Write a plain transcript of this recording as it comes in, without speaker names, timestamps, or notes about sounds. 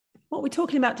what we're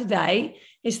talking about today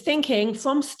is thinking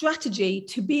from strategy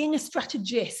to being a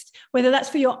strategist, whether that's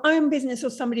for your own business or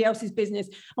somebody else's business.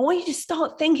 I want you to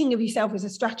start thinking of yourself as a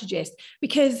strategist,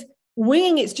 because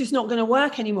winging it's just not going to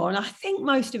work anymore. And I think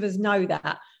most of us know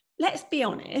that. Let's be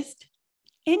honest,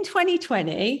 in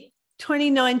 2020,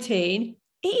 2019,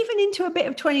 even into a bit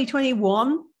of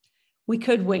 2021, we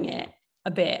could wing it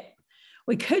a bit.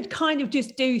 We could kind of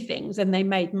just do things and they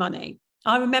made money.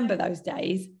 I remember those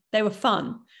days. They were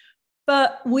fun.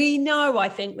 But we know, I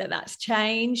think, that that's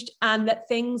changed and that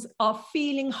things are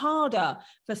feeling harder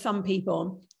for some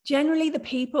people. Generally, the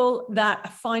people that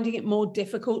are finding it more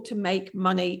difficult to make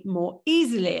money more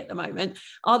easily at the moment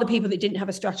are the people that didn't have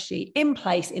a strategy in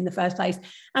place in the first place.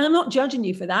 And I'm not judging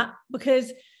you for that,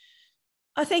 because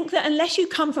I think that unless you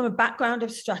come from a background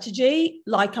of strategy,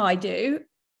 like I do,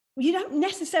 you don't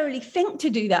necessarily think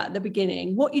to do that at the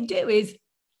beginning. What you do is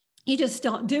you just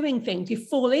start doing things. You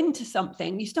fall into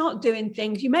something. You start doing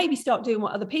things. You maybe start doing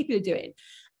what other people are doing.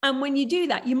 And when you do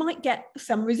that, you might get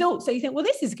some results. So you think, well,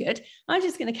 this is good. I'm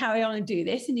just going to carry on and do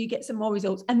this. And you get some more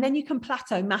results. And then you can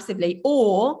plateau massively.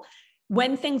 Or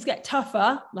when things get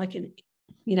tougher, like in,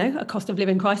 a cost of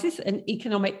living crisis, an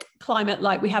economic climate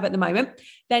like we have at the moment,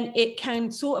 then it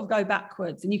can sort of go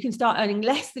backwards and you can start earning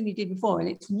less than you did before. And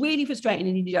it's really frustrating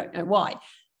and you don't know why.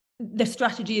 The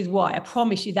strategy is why. I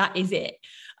promise you that is it.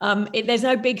 There's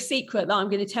no big secret that I'm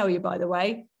going to tell you, by the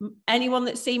way. Anyone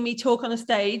that's seen me talk on a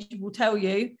stage will tell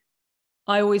you,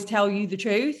 I always tell you the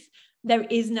truth. There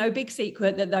is no big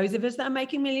secret that those of us that are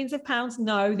making millions of pounds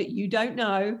know that you don't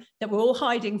know, that we're all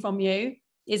hiding from you.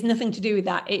 It's nothing to do with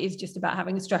that. It is just about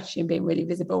having a strategy and being really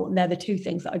visible. And they're the two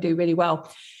things that I do really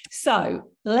well.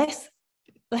 So let's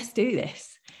do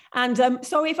this. And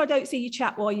sorry if I don't see you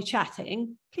chat while you're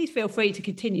chatting. Please feel free to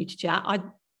continue to chat.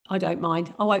 I don't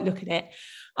mind. I won't look at it.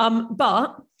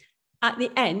 But at the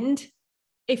end,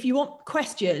 if you want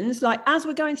questions, like as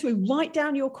we're going through, write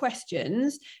down your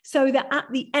questions so that at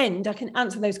the end I can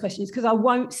answer those questions, because I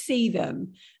won't see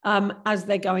them as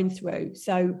they're going through.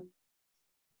 So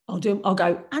I'll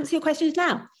go, answer your questions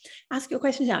now. Ask your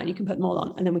questions now and you can put them all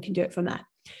on and then we can do it from there.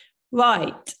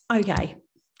 Right. Okay.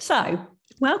 So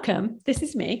welcome. This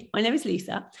is me. My name is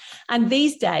Lisa. And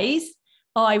these days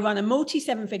I run a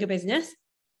multi-seven-figure business.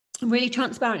 I'm really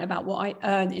transparent about what I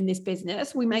earn in this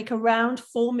business. We make around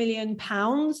 £4 million,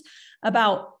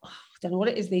 about, I don't know what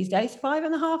it is these days,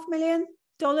 $5.5 million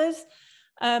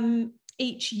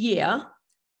each year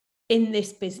in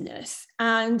this business.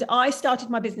 And I started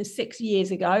my business 6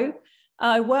 years ago.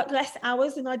 I work less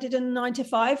hours than I did in a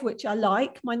 9-to-5, which I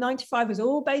like. My 9-to-5 was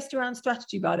all based around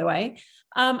strategy, by the way.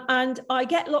 And I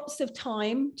get lots of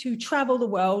time to travel the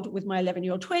world with my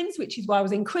 11-year-old twins, which is why I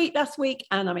was in Crete last week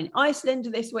and I'm in Iceland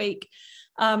this week.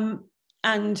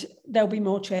 And there'll be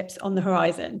more trips on the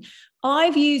horizon.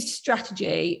 I've used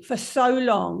strategy for so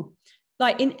long,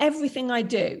 like in everything I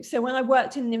do. So when I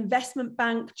worked in an investment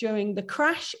bank during the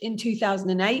crash in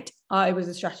 2008, I was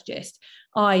a strategist.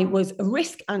 I was a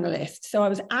risk analyst. So I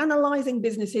was analyzing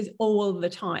businesses all the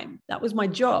time. That was my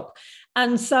job.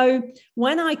 And so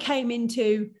when I came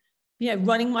into,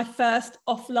 running my first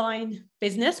offline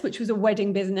business, which was a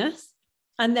wedding business,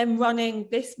 and then running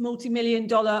this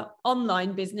multi-million-dollar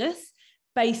online business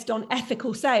based on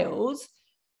ethical sales,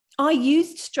 I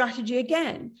used strategy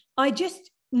again. I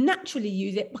just naturally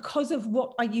use it because of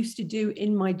what I used to do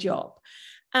in my job.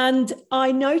 And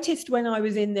I noticed when I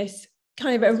was in this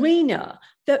kind of arena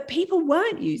that people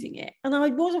weren't using it. And I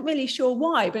wasn't really sure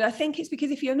why, but I think it's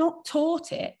because if you're not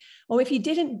taught it, or if you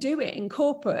didn't do it in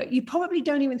corporate, you probably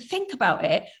don't even think about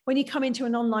it when you come into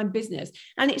an online business.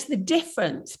 And it's the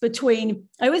difference between,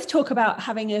 I always talk about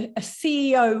having a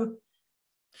CEO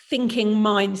thinking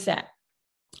mindset,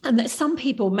 and that some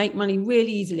people make money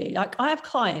really easily. Like I have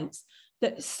clients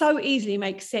that so easily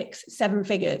make 6-7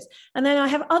 figures. And then I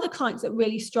have other clients that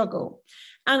really struggle.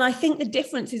 And I think the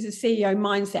difference is a CEO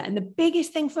mindset. And the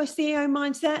biggest thing for a CEO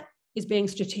mindset is being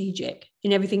strategic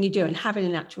in everything you do and having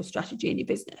an actual strategy in your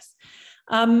business.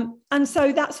 And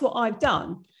so that's what I've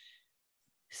done.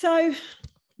 So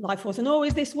life wasn't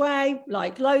always this way.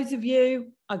 Like loads of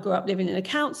you, I grew up living in a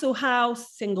council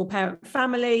house, single parent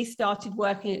family, started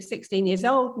working at 16 years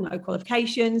old, no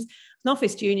qualifications, an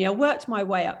office junior, worked my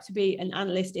way up to be an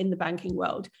analyst in the banking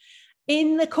world.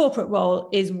 In the corporate role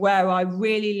is where I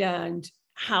really learned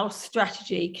how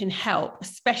strategy can help,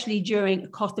 especially during a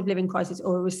cost of living crisis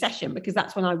or a recession, because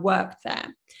that's when I worked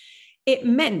there. It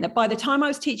meant that by the time I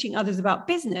was teaching others about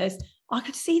business, I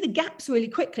could see the gaps really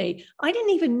quickly. I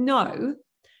didn't even know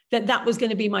that that was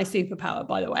going to be my superpower,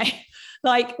 by the way.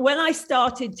 Like when I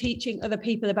started teaching other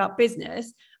people about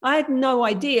business, I had no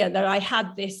idea that I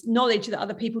had this knowledge that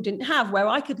other people didn't have, where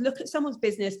I could look at someone's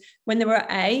business when they were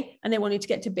at A and they wanted to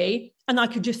get to B, and I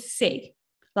could just see,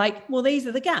 like, well, these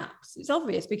are the gaps. It's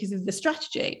obvious because of the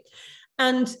strategy.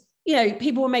 And, you know,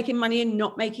 people were making money and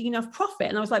not making enough profit.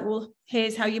 And I was like, well,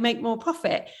 here's how you make more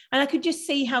profit. And I could just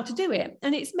see how to do it.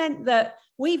 And it's meant that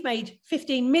we've made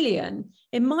 15 million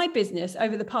in my business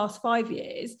over the past 5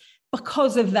 years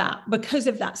because of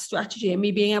that strategy and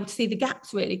me being able to see the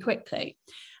gaps really quickly.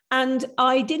 And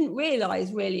I didn't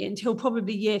realize really until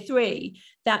probably year 3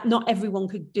 that not everyone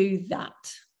could do that,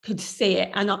 could see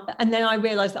it. And then I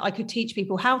realized that I could teach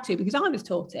people how to, because I was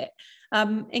taught it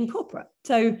in corporate.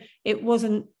 So it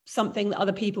wasn't something that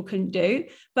other people couldn't do,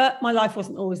 but my life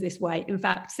wasn't always this way. In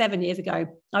fact, 7 years ago,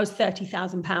 I was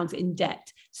 £30,000 in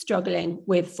debt, struggling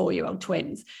with 4-year-old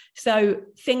twins. So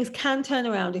things can turn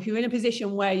around if you're in a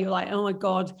position where you're like, oh my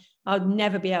God, I'd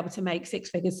never be able to make 6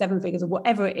 figures, 7 figures, or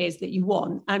whatever it is that you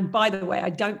want. And by the way, I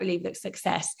don't believe that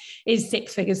success is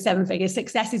 6 figures, 7 figures.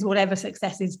 Success is whatever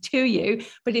success is to you.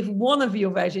 But if one of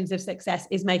your versions of success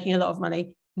is making a lot of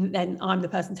money, then I'm the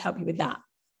person to help you with that.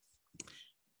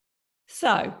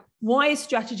 So why is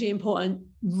strategy important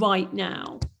right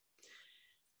now?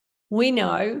 We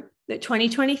know that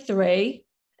 2023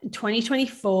 and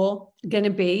 2024 are going to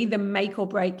be the make or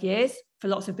break years for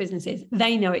lots of businesses.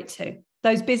 They know it too.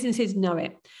 Those businesses know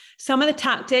it. Some of the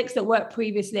tactics that worked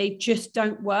previously just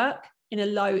don't work in a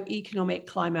low economic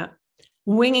climate.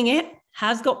 Winging it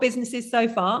has got businesses so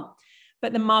far,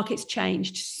 but the market's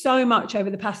changed so much over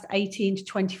the past 18 to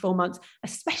 24 months,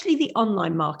 especially the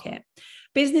online market.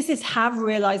 Businesses have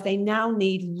realized they now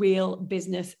need real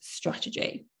business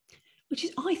strategy, which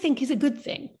is, I think, is a good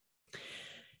thing.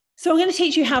 So I'm going to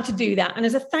teach you how to do that. And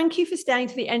as a thank you for staying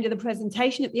to the end of the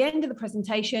presentation, at the end of the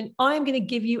presentation, I'm going to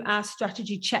give you our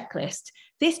strategy checklist.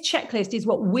 This checklist is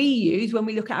what we use when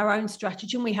we look at our own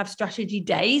strategy, and we have strategy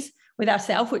days with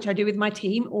ourselves, which I do with my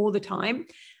team all the time.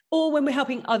 Or when we're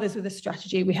helping others with a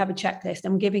strategy, we have a checklist.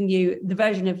 I'm giving you the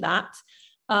version of that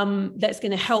that's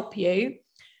going to help you.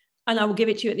 And I will give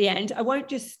it to you at the end. I won't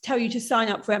just tell you to sign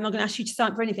up for it. I'm not going to ask you to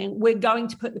sign up for anything. We're going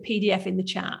to put the PDF in the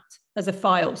chat as a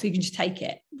file, so you can just take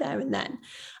it there and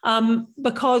then,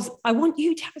 because I want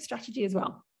you to have a strategy as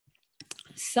well.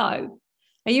 So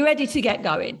are you ready to get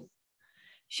going?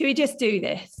 Should we just do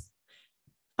this?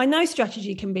 I know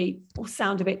strategy can be or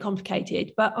sound a bit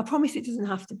complicated, but I promise it doesn't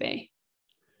have to be.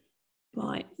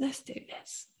 Right, let's do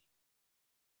this.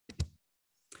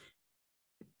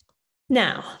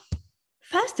 Now,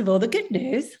 first of all, the good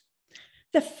news,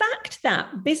 the fact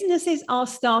that businesses are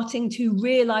starting to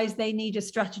realize they need a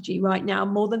strategy right now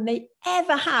more than they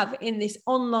ever have in this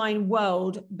online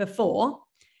world before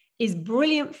is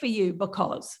brilliant for you,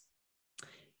 because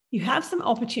you have some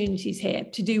opportunities here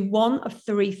to do one of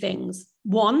 3 things.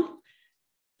 1,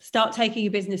 start taking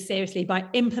your business seriously by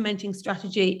implementing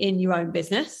strategy in your own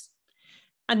business.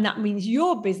 And that means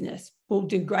your business will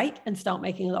do great and start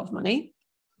making a lot of money.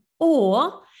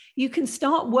 Or you can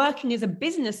start working as a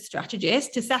business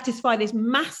strategist to satisfy this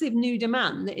massive new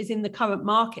demand that is in the current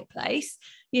marketplace.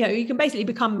 You know, you can basically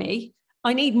become me.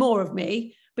 I need more of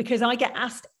me, because I get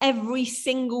asked every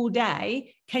single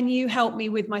day, can you help me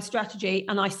with my strategy?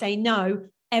 And I say no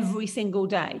every single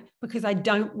day, because I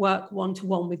don't work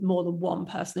one-to-one with more than one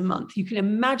person a month. You can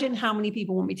imagine how many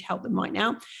people want me to help them right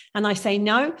now. And I say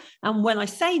no. And when I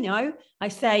say no, I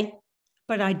say,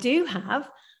 but I do have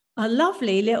a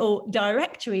lovely little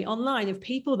directory online of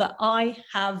people that I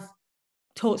have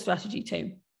taught strategy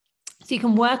to. So you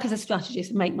can work as a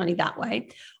strategist and make money that way.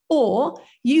 Or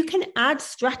you can add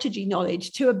strategy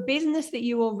knowledge to a business that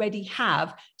you already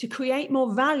have to create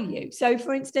more value. So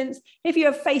for instance, if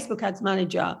you're a Facebook ads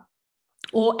manager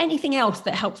or anything else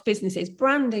that helps businesses,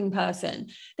 branding person,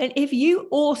 then if you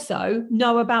also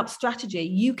know about strategy,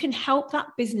 you can help that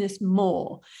business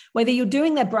more. Whether you're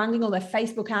doing their branding or their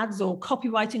Facebook ads or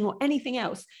copywriting or anything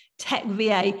else, tech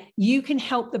VA, you can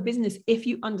help the business if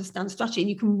you understand strategy, and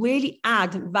you can really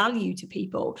add value to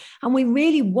people. And we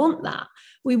really want that.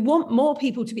 We want more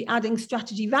people to be adding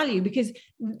strategy value, because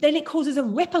then it causes a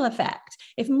ripple effect.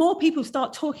 If more people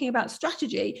start talking about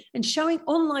strategy and showing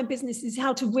online businesses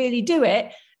how to really do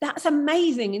it, that's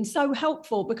amazing and so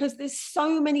helpful, because there's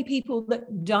so many people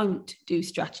that don't do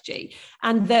strategy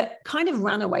and that kind of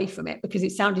ran away from it because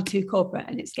it sounded too corporate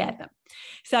and it scared them.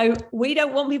 So we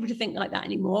don't want people to think like that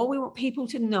anymore. We want people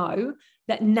to know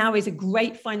that now is a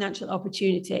great financial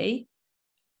opportunity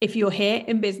if you're here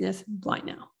in business right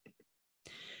now.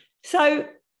 So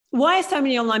why are so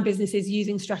many online businesses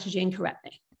using strategy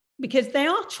incorrectly? Because they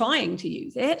are trying to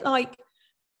use it, like,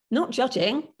 not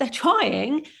judging, they're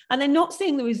trying, and they're not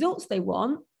seeing the results they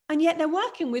want, And yet they're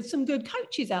working with some good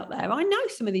coaches out there. I know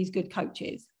some of these good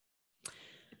coaches.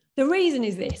 The reason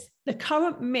is this: the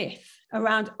current myth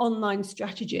around online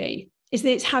strategy is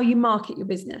that it's how you market your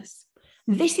business.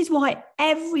 This is why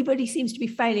everybody seems to be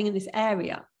failing in this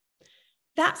area.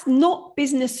 That's not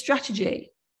business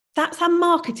strategy. That's a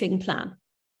marketing plan.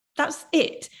 That's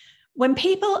it. When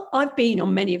people, I've been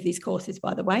on many of these courses,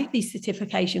 by the way, these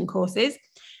certification courses,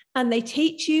 and they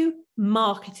teach you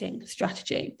marketing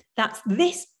strategy. That's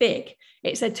this big.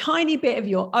 It's a tiny bit of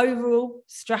your overall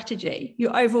strategy,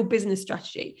 your overall business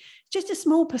strategy. It's just a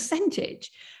small percentage.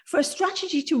 For a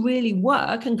strategy to really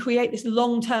work and create this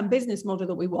long-term business model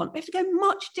that we want, we have to go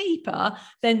much deeper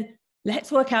than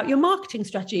let's work out your marketing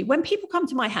strategy. When people come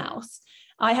to my house,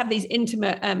 I have these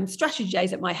intimate strategy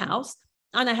days at my house.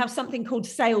 And I have something called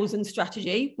Sales and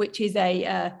Strategy, which is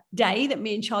a day that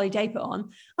me and Charlie Day put on.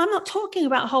 I'm not talking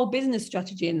about whole business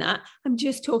strategy in that. I'm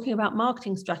just talking about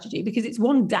marketing strategy because it's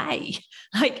one day.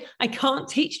 Like, I can't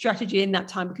teach strategy in that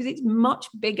time because it's much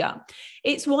bigger.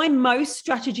 It's why most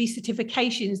strategy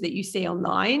certifications that you see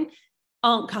online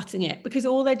aren't cutting it, because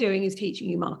all they're doing is teaching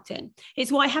you marketing.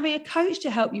 It's why having a coach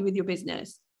to help you with your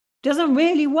business doesn't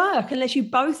really work unless you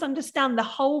both understand the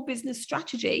whole business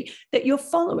strategy that you're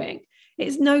following.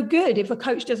 It's no good if a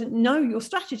coach doesn't know your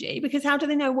strategy, because how do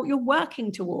they know what you're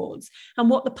working towards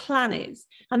and what the plan is?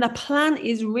 And the plan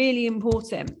is really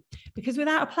important, because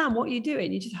without a plan, what are you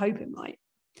doing? You're just hoping, right?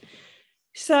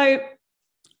 So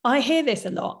I hear this a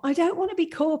lot. I don't want to be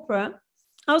corporate.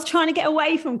 I was trying to get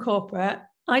away from corporate.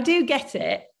 I do get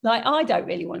it. Like, I don't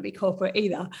really want to be corporate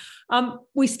either.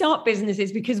 We start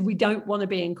businesses because we don't want to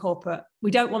be in corporate.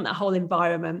 We don't want that whole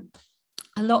environment.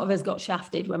 A lot of us got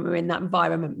shafted when we were in that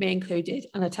environment, me included,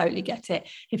 and I totally get it.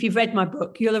 If you've read my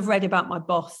book, you'll have read about my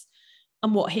boss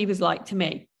and what he was like to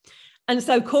me. And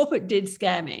so corporate did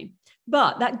scare me.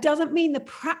 But that doesn't mean the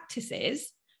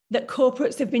practices that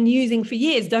corporates have been using for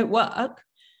years don't work.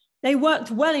 They worked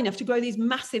well enough to grow these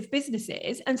massive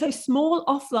businesses. And so small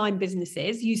offline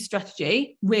businesses use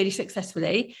strategy really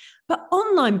successfully, but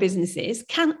online businesses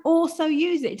can also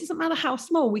use it. It doesn't matter how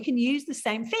small, we can use the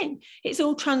same thing. It's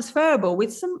all transferable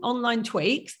with some online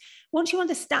tweaks. Once you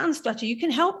understand strategy, you can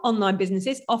help online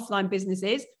businesses, offline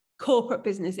businesses, corporate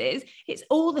businesses. It's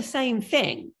all the same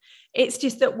thing. It's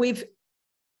just that we've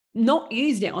not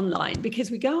used it online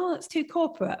because we go, oh, that's too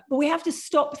corporate. But we have to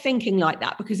stop thinking like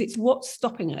that, because it's what's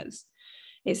stopping us.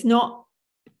 It's not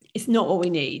what we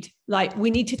need. Like,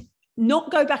 we need to not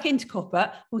go back into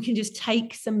corporate. We can just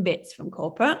take some bits from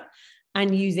corporate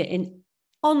and use it in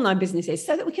online businesses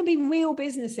so that we can be real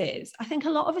businesses. I think a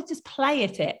lot of us just play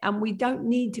at it, and we don't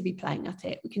need to be playing at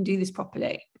it. We can do this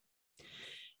properly.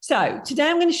 So today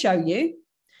I'm going to show you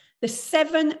the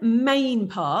 7 main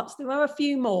parts. There are a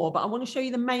few more, but I want to show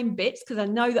you the main bits because I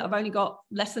know that I've only got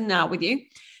less than an hour with you.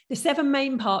 The 7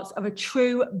 main parts of a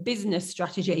true business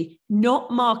strategy, not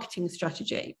marketing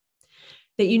strategy,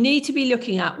 that you need to be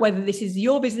looking at, whether this is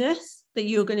your business that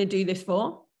you're going to do this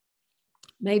for.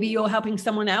 Maybe you're helping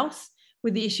someone else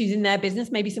with the issues in their business,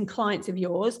 maybe some clients of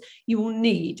yours. You will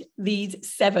need these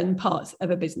 7 parts of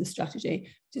a business strategy.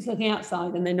 Just looking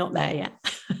outside and they're not there yet,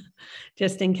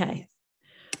 just in case.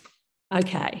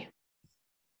 Okay,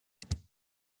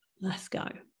 let's go.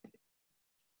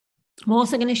 I'm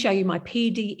also going to show you my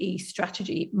PDE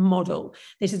strategy model.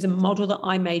 This is a model that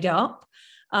I made up,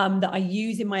 that I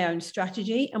use in my own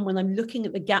strategy. And when I'm looking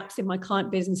at the gaps in my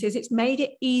client businesses, it's made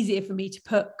it easier for me to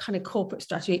put kind of corporate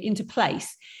strategy into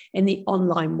place in the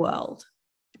online world.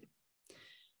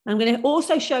 I'm going to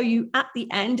also show you at the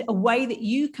end a way that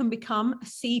you can become a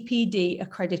CPD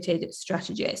accredited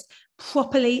strategist,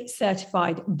 properly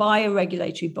certified by a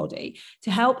regulatory body, to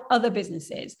help other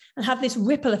businesses and have this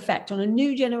ripple effect on a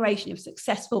new generation of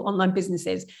successful online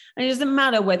businesses. And it doesn't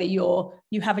matter whether you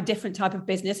have a different type of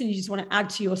business and you just want to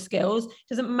add to your skills. It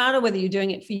doesn't matter whether you're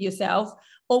doing it for yourself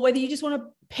or whether you just want to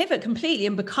pivot completely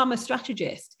and become a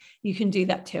strategist. You can do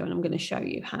that too, and I'm going to show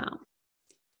you how.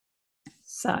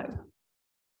 So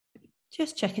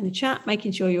just checking the chat,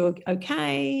 making sure you're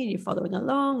okay, you're following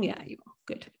along. Yeah, you are.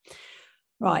 Good.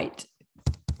 Right.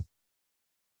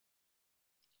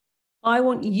 I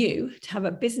want you to have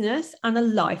a business and a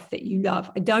life that you love.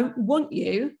 I don't want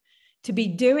you to be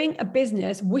doing a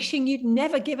business wishing you'd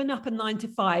never given up a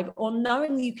 9-to-5, or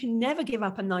knowing you can never give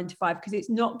up a 9-to-5 because it's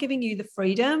not giving you the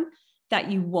freedom that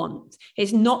you want.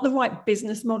 It's not the right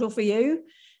business model for you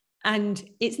and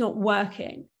it's not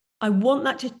working. I want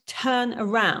that to turn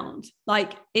around.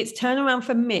 Like, it's turn around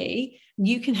for me.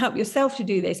 You can help yourself to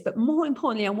do this, but more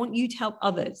importantly, I want you to help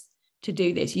others to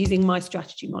do this using my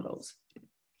strategy models.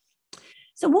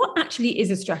 So what actually is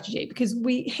a strategy? Because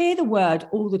we hear the word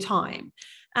all the time.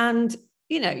 And,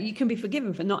 you can be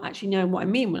forgiven for not actually knowing what I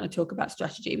mean when I talk about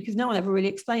strategy, because no one ever really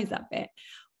explains that bit.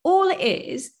 All it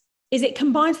is it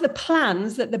combines the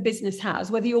plans that the business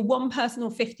has, whether you're one person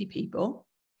or 50 people,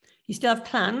 you still have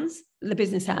plans that the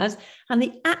business has, and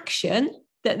the action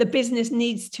that the business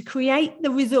needs to create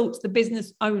the results the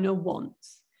business owner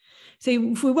wants. So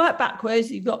if we work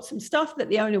backwards, you've got some stuff that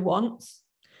the owner wants,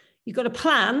 you've got a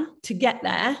plan to get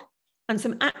there, and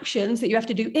some actions that you have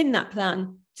to do in that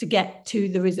plan to get to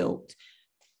the result.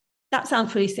 That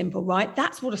sounds pretty simple, right?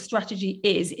 That's what a strategy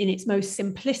is in its most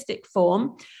simplistic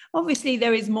form. Obviously,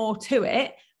 there is more to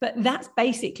it, but that's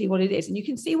basically what it is. And you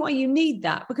can see why you need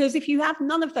that, because if you have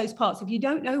none of those parts, if you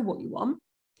don't know what you want,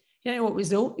 you don't know what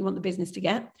result you want the business to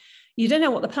get, you don't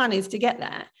know what the plan is to get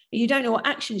there, and you don't know what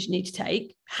actions you need to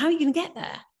take, how are you going to get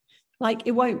there? Like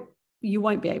you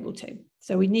won't be able to.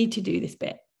 So we need to do this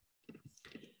bit.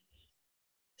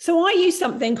 So I use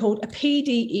something called a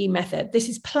PDE method. This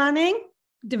is planning,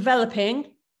 developing,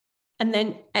 and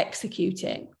then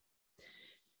executing.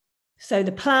 So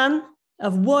the plan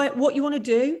of what you want to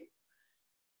do,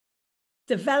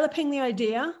 developing the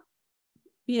idea,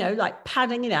 like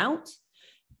padding it out,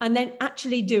 and then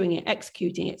actually doing it,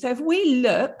 executing it. So if we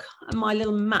look at my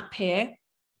little map here,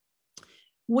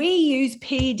 we use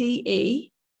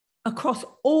PDE across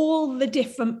all the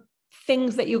different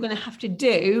things that you're going to have to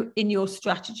do in your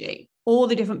strategy, all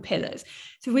the different pillars.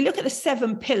 So if we look at the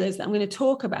 7 pillars that I'm going to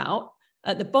talk about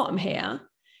at the bottom here,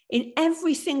 in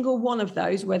every single one of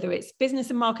those, whether it's business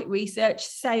and market research,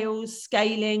 sales,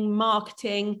 scaling,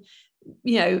 marketing,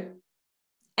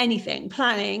 anything,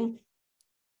 planning,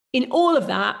 in all of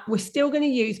that, we're still going to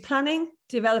use planning,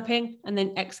 developing, and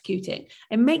then executing.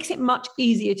 It makes it much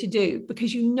easier to do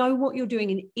because you know what you're doing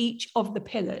in each of the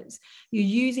pillars. You're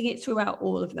using it throughout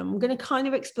all of them. I'm going to kind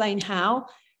of explain how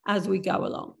as we go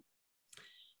along.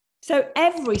 So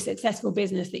every successful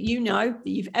business that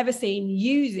that you've ever seen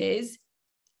uses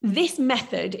this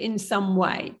method in some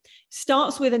way.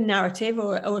 Starts with a narrative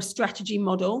or a strategy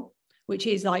model, which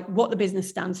is like what the business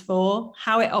stands for,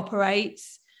 how it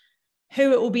operates,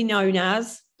 who it will be known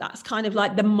as. That's kind of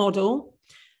like the model.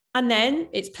 And then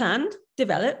it's planned,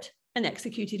 developed, and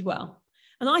executed well.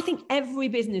 And I think every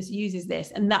business uses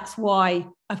this. And that's why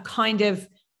I've kind of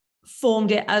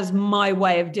formed it as my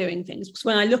way of doing things. Because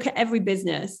when I look at every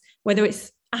business, whether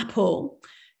it's Apple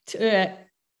to,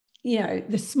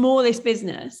 the smallest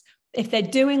business, if they're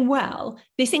doing well,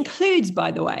 this includes,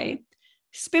 by the way,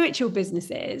 spiritual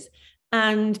businesses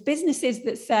and businesses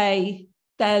that say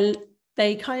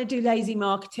they kind of do lazy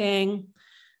marketing.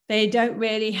 They don't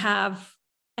really have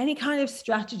any kind of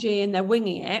strategy and they're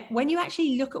winging it. When you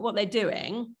actually look at what they're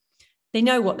doing, they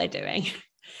know what they're doing.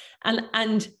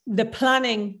 And the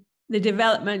planning, the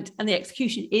development, and the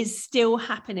execution is still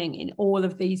happening in all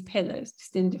of these pillars,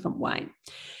 just in a different way.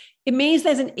 It means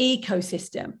there's an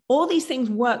ecosystem. All these things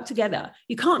work together.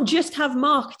 You can't just have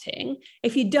marketing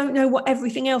if you don't know what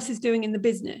everything else is doing in the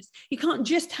business. You can't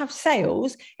just have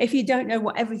sales if you don't know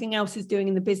what everything else is doing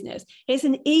in the business. It's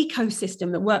an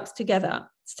ecosystem that works together.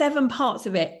 7 parts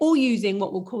of it, all using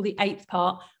what we'll call the 8th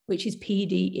part, which is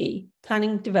PDE,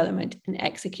 planning, development, and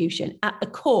execution, at the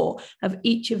core of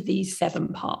each of these 7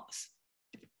 parts.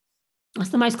 That's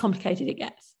the most complicated it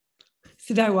gets.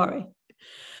 So don't worry.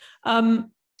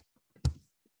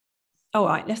 All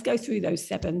right, let's go through those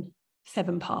seven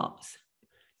parts.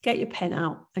 Get your pen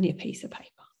out and your piece of paper.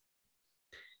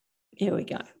 Here we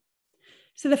go.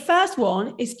 So the first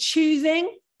one is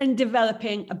choosing and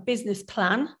developing a business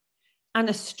plan and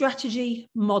a strategy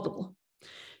model.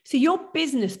 So your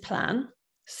business plan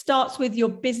starts with your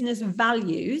business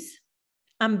values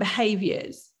and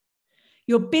behaviors.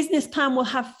 Your business plan will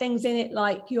have things in it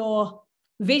like your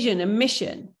vision and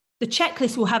mission. The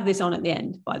checklist will have this on at the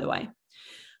end, by the way.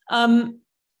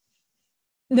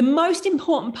 The most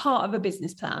important part of a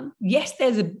business plan, yes,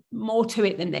 there's more to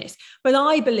it than this, but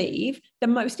I believe the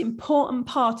most important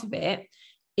part of it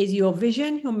is your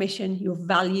vision, your mission, your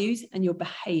values, and your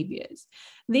behaviors.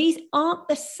 These aren't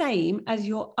the same as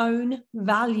your own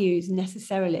values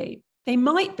necessarily. They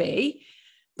might be,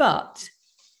 but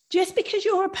just because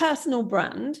you're a personal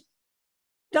brand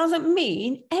doesn't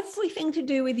mean everything to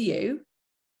do with you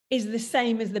is the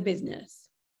same as the business.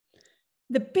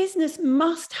 The business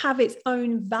must have its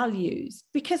own values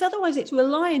because otherwise it's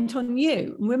reliant on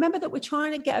you. And remember that we're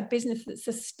trying to get a business that's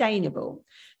sustainable,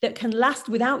 that can last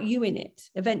without you in it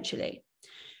eventually.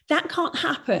 That can't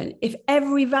happen if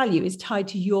every value is tied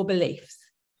to your beliefs.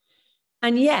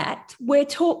 And yet we're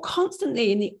taught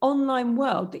constantly in the online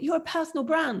world that you're a personal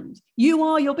brand. You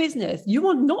are your business. You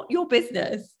are not your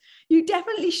business. You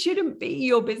definitely shouldn't be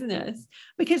your business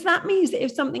because that means that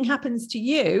if something happens to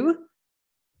you,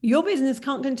 Your business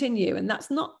can't continue, and that's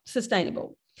not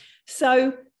sustainable.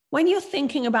 So when you're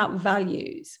thinking about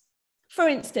values, for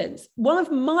instance, one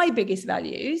of my biggest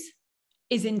values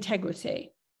is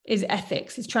integrity, is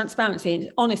ethics, is transparency,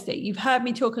 and honesty. You've heard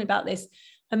me talking about this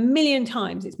a million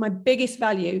times. It's my biggest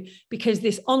value because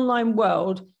this online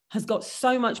world has got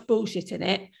so much bullshit in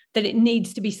it that it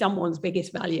needs to be someone's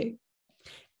biggest value.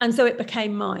 And so it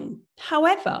became mine.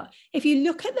 However, if you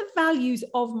look at the values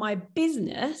of my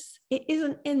business, it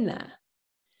isn't in there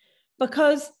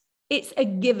because it's a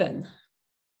given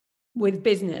with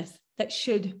business that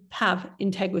should have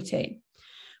integrity.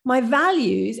 My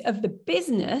values of the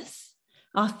business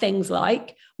are things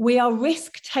like we are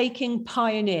risk-taking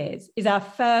pioneers is our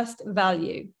first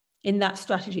value in that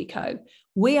strategy code.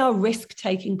 We are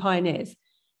risk-taking pioneers.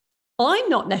 I'm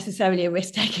not necessarily a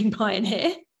risk-taking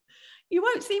pioneer. You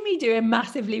won't see me doing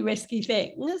massively risky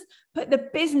things, but the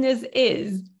business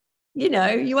is,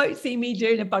 you won't see me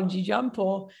doing a bungee jump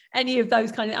or any of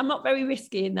those kind of, I'm not very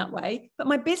risky in that way, but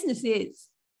my business is.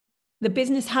 The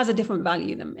business has a different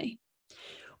value than me.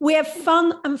 We have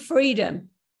fun and freedom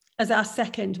as our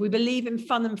second. We believe in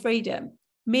fun and freedom.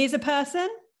 Me as a person,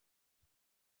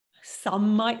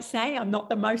 some might say I'm not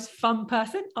the most fun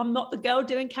person. I'm not the girl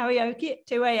doing karaoke at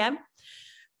 2 a.m.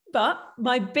 But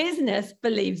my business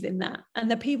believes in that. And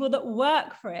the people that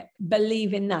work for it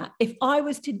believe in that. If I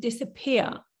was to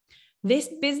disappear, this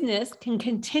business can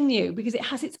continue because it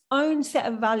has its own set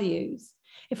of values.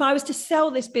 If I was to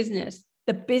sell this business,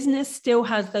 the business still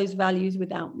has those values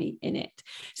without me in it.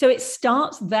 So it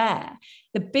starts there.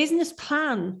 The business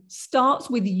plan starts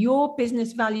with your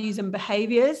business values and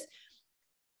behaviors,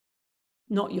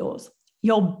 not yours,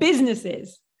 your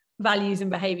business's values and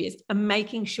behaviors, and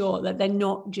making sure that they're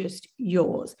not just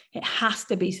yours. It has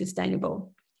to be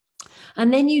sustainable.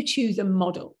 And then you choose a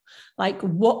model, like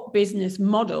what business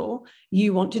model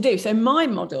you want to do. So my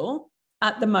model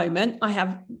at the moment, I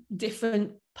have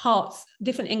different parts,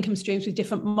 different income streams with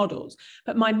different models.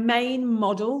 But my main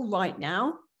model right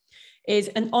now is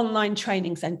an online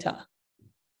training center.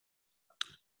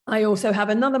 I also have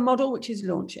another model, which is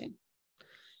launching.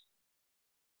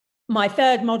 My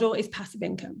third model is passive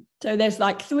income. So there's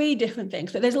like 3 different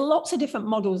things, but there's lots of different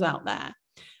models out there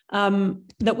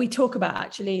that we talk about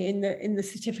actually in the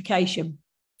certification.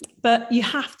 But you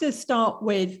have to start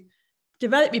with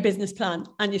develop your business plan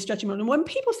and your strategy model. And when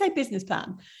people say business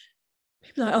plan,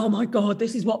 people are like, oh my God,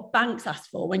 this is what banks ask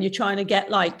for when you're trying to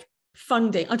get like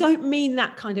funding. I don't mean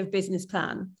that kind of business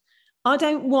plan. I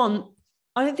don't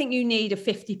think you need a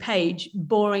 50-page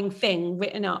boring thing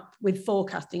written up with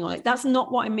forecasting on it. That's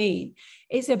not what I mean.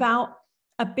 It's about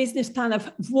a business plan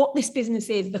of what this business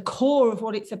is, the core of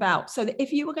what it's about. So that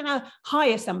if you were going to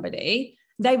hire somebody,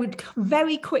 they would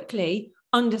very quickly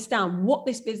understand what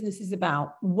this business is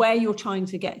about, where you're trying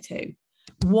to get to,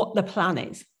 what the plan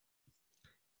is.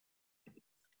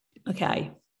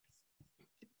 Okay.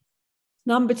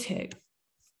 Number 2.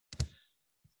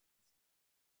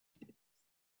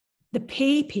 The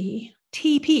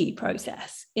TP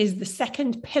process is the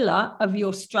second pillar of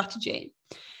your strategy.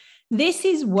 This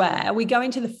is where we go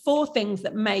into the 4 things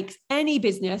that makes any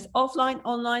business, offline,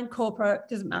 online, corporate,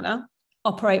 doesn't matter,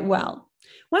 operate well.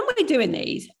 When we're doing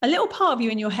these, a little part of you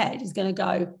in your head is going to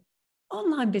go,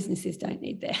 online businesses don't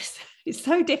need this. It's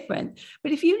so different.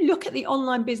 But if you look at the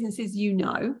online businesses,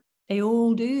 they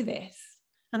all do this.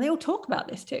 And they all talk about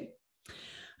this too.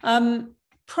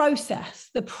 Process,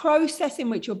 the process in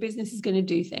which your business is going to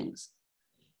do things.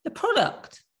 The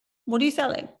product, what are you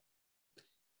selling?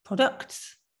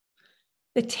 Products.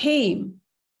 The team.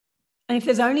 And if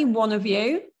there's only one of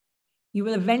you, you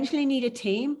will eventually need a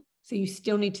team. So you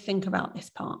still need to think about this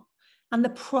part. And the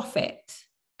profit,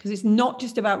 because it's not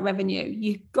just about revenue.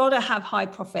 You've got to have high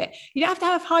profit. You don't have to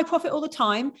have high profit all the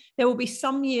time. There will be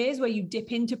some years where you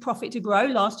dip into profit to grow.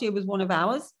 Last year was one of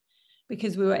ours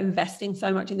because we were investing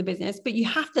so much in the business. But you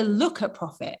have to look at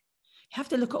profit. You have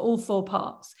to look at all 4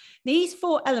 parts. These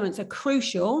 4 elements are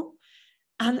crucial.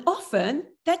 And often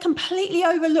they're completely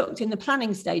overlooked in the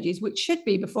planning stages, which should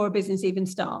be before a business even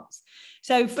starts.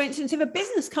 So for instance, if a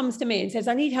business comes to me and says,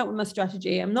 I need help with my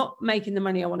strategy, I'm not making the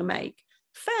money I want to make.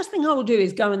 First thing I will do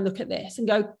is go and look at this and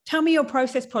go, tell me your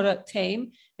process, product,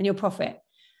 team, and your profit.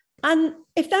 And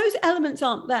if those elements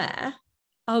aren't there,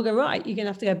 I'll go, right, you're going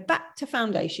to have to go back to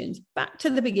foundations, back to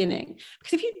the beginning.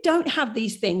 Because if you don't have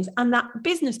these things and that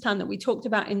business plan that we talked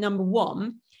about in number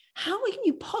 1, how can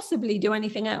you possibly do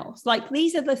anything else? Like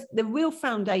these are the real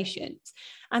foundations,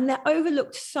 and they're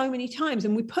overlooked so many times,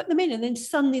 and we put them in and then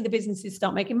suddenly the businesses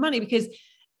start making money because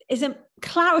there's a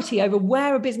clarity over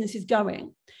where a business is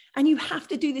going. And you have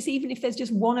to do this even if there's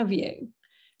just one of you,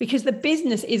 because the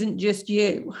business isn't just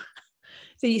you.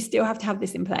 So you still have to have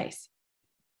this in place.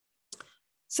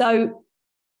 So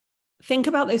think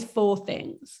about those 4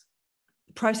 things: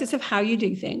 the process of how you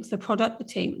do things, the product, the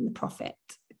team, and the profit.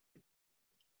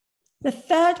 The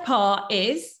third part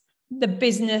is the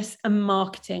business and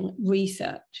marketing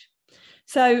research.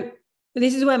 So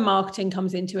this is where marketing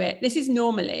comes into it. This is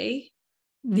normally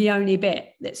the only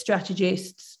bit that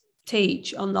strategists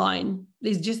teach online,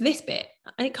 is just this bit,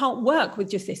 and it can't work with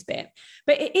just this bit.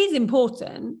 But it is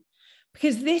important,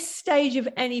 because this stage of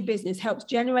any business helps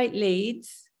generate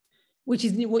leads, which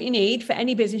is what you need for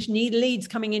any business. You need leads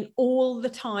coming in all the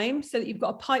time so that you've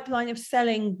got a pipeline of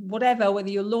selling whatever, whether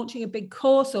you're launching a big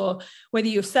course or whether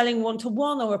you're selling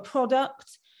one-to-one or a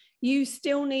product. You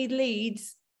still need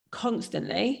leads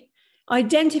constantly.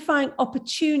 Identifying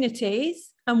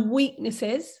opportunities and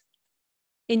weaknesses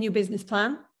in your business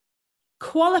plan,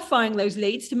 qualifying those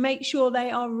leads to make sure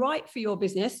they are right for your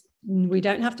business. We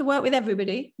don't have to work with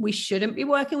everybody. We shouldn't be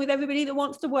working with everybody that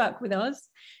wants to work with us,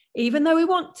 even though we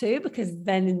want to, because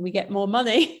then we get more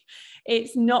money.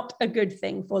 It's not a good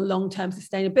thing for long-term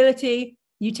sustainability.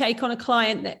 You take on a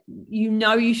client that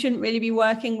you shouldn't really be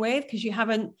working with because you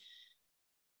haven't,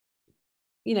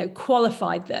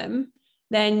 qualified them,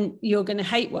 then you're going to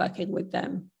hate working with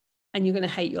them and you're going to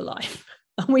hate your life.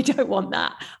 And we don't want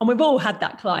that. And we've all had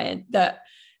that client that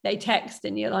they text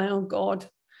and you're like, oh God,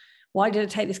 why did I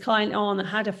take this client on? I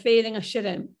had a feeling I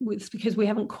shouldn't. It's because we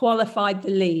haven't qualified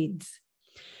the leads.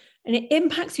 And it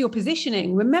impacts your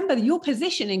positioning. Remember, your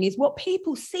positioning is what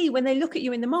people see when they look at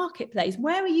you in the marketplace.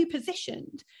 Where are you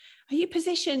positioned? Are you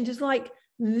positioned as like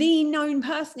the known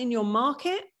person in your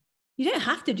market? You don't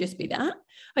have to just be that.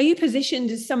 Are you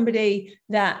positioned as somebody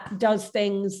that does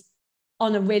things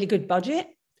on a really good budget?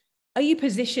 Are you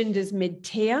positioned as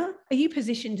mid-tier? Are you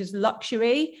positioned as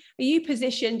luxury? Are you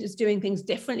positioned as doing things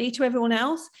differently to everyone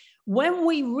else? When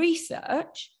we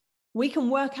research, we can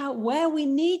work out where we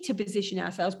need to position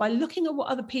ourselves by looking at what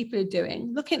other people are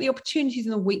doing, looking at the opportunities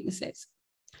and the weaknesses.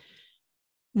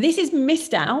 This is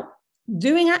missed out.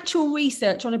 Doing actual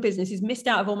research on a business is missed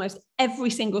out of almost every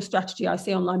single strategy I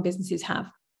see online businesses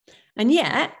have. And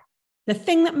yet, the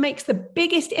thing that makes the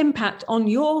biggest impact on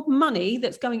your money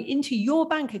that's going into your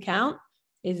bank account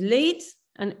is leads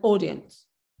and audience.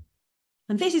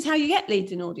 And this is how you get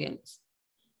leads and audience.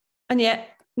 And yet,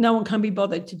 no one can be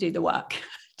bothered to do the work,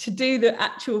 to do the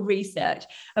actual research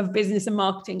of business and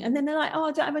marketing. And then they're like, oh,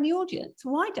 I don't have any audience.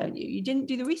 Why don't you? You didn't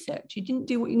do the research. You didn't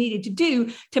do what you needed to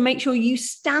do to make sure you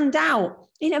stand out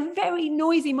in a very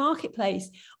noisy marketplace.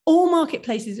 All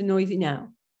marketplaces are noisy now.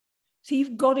 So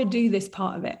you've got to do this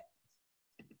part of it.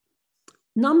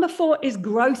 Number 4 is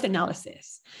growth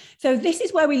analysis. So this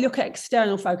is where we look at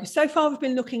external focus. So far, we've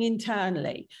been looking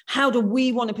internally. How do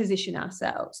we want to position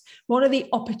ourselves? What are the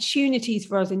opportunities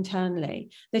for us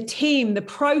internally? The team, the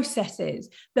processes,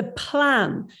 the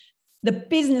plan, the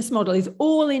business model is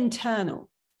all internal.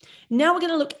 Now we're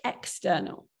going to look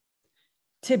external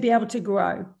to be able to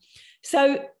grow.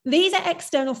 So these are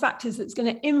external factors that's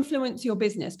going to influence your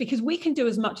business, because we can do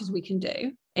as much as we can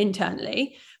do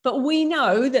internally, but we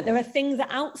know that there are things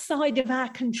outside of our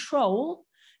control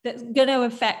that's going to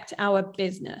affect our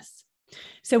business.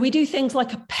 So we do things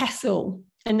like a pestle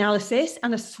analysis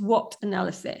and a SWOT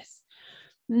analysis.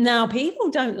 Now, people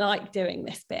don't like doing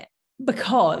this bit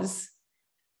because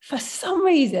for some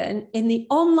reason in the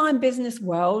online business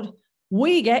world,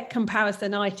 we get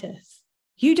comparisonitis.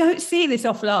 You don't see this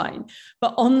offline,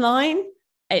 but online,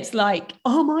 it's like,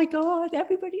 oh my God,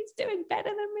 everybody's doing better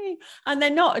than me. And they're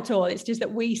not at all. It's just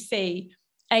that we see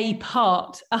a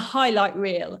highlight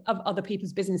reel of other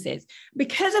people's businesses.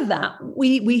 Because of that,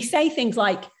 we say things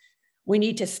like, we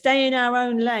need to stay in our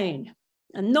own lane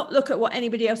and not look at what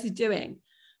anybody else is doing.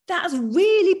 That's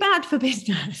really bad for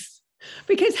business.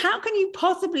 Because how can you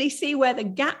possibly see where the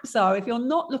gaps are if you're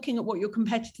not looking at what your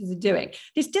competitors are doing?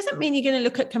 This doesn't mean you're going to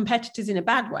look at competitors in a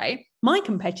bad way. My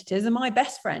competitors are my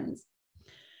best friends.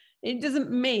 It doesn't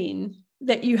mean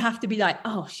that you have to be like,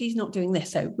 oh, she's not doing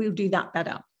this, so we'll do that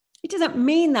better. It doesn't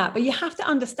mean that, but you have to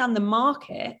understand the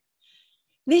market.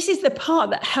 This is the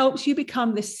part that helps you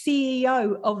become the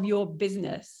CEO of your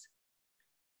business,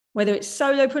 whether it's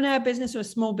solopreneur business or a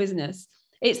small business.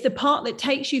 It's the part that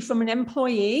takes you from an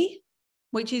employee,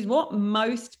 which is what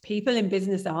most people in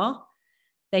business are.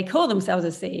 They call themselves a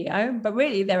CEO, but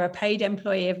really they're a paid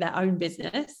employee of their own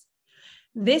business.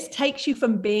 This takes you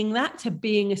from being that to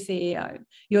being a CEO.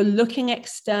 You're looking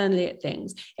externally at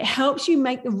things. It helps you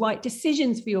make the right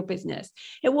decisions for your business.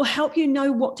 It will help you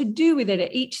know what to do with it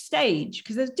at each stage,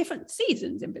 because there's different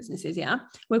seasons in businesses, yeah?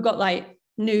 We've got like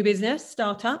new business,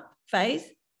 startup phase,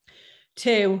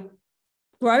 to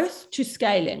growth, to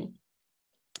scaling.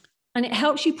 And it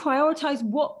helps you prioritize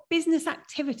what business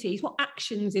activities, what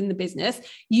actions in the business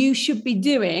you should be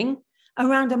doing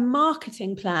around a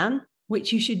marketing plan,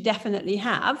 which you should definitely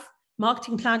have.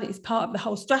 Marketing plan is part of the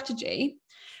whole strategy,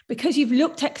 because you've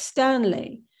looked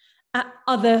externally at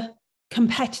other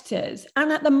competitors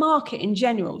and at the market in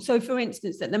general. So for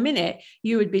instance, at the minute,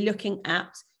 you would be looking at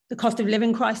the cost of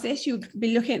living crisis, you would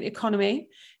be looking at the economy,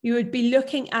 you would be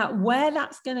looking at where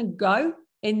that's going to go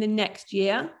in the next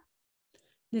year.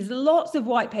 There's lots of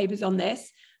white papers on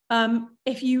this.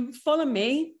 If you follow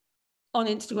me on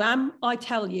Instagram, I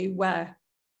tell you where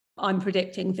I'm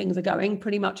predicting things are going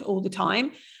pretty much all the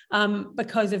time,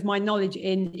 because of my knowledge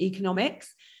in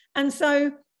economics. And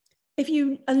so if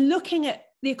you are looking at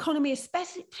the economy,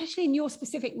 especially in your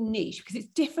specific niche, because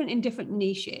it's different in different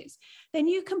niches, then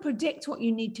you can predict what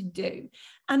you need to do.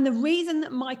 And the reason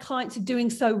that my clients are doing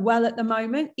so well at the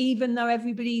moment, even though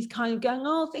everybody's kind of going,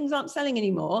 oh, things aren't selling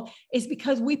anymore, is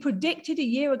because we predicted a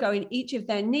year ago in each of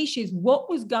their niches what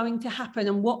was going to happen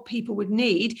and what people would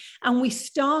need. And we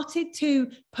started to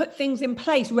put things in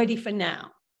place ready for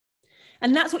now.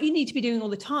 And that's what you need to be doing all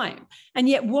the time. And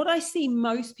yet what I see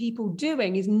most people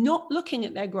doing is not looking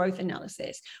at their growth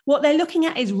analysis. What they're looking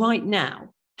at is right now.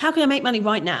 How can I make money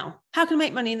right now? How can I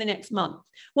make money in the next month?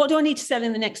 What do I need to sell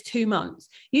in the next 2 months?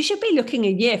 You should be looking a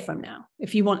year from now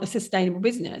if you want a sustainable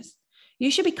business.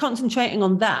 You should be concentrating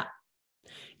on that.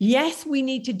 Yes, we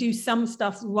need to do some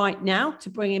stuff right now to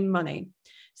bring in money.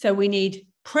 So we need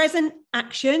present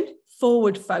action,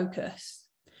 forward focus.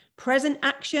 Present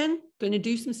action, going to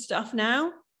do some stuff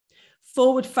now.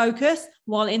 Forward focus,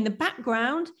 while in the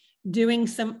background, doing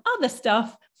some other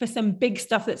stuff for some big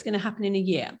stuff that's going to happen in a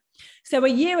year. So a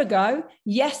year ago,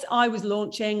 yes, I was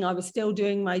launching. I was still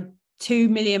doing my £2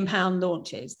 million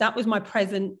launches. That was my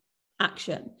present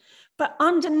action. But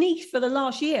underneath for the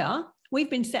last year, we've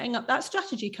been setting up that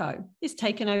strategy co. It's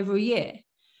taken over a year.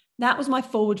 That was my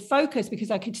forward focus,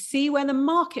 because I could see where the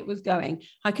market was going.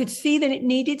 I could see that it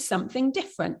needed something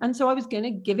different. And so I was going to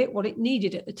give it what it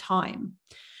needed at the time.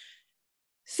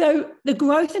 So the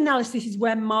growth analysis is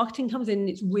where marketing comes in. And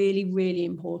it's really, really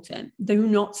important. Do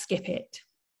not skip it.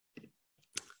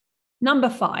 Number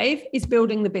 5 is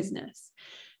building the business.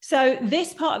 So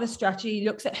this part of the strategy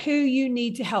looks at who you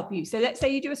need to help you. So let's say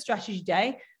you do a strategy day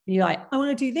and you're like, I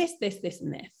want to do this, this, this,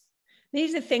 and this.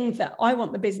 These are things that I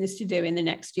want the business to do in the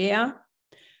next year.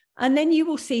 And then you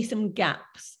will see some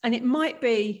gaps. And it might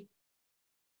be,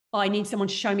 I need someone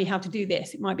to show me how to do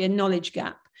this. It might be a knowledge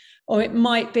gap. Or it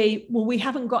might be, well, we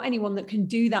haven't got anyone that can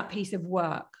do that piece of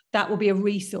work. That will be a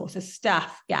resource, a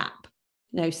staff gap.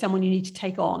 You know, someone you need to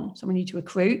take on, someone you need to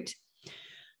recruit.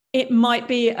 It might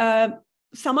be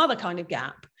some other kind of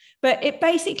gap. But it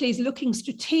basically is looking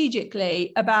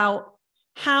strategically about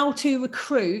how to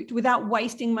recruit without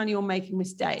wasting money or making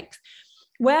mistakes.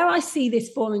 Where I see this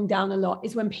falling down a lot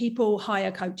is when people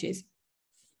hire coaches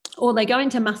or they go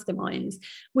into masterminds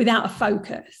without a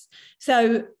focus.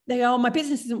 So they go, oh, my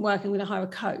business isn't working, I'm going to hire a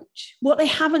coach. What they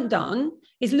haven't done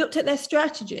is looked at their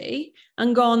strategy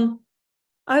and gone,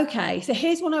 okay, so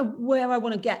here's where I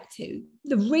want to get to.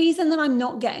 The reason that I'm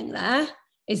not getting there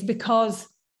is because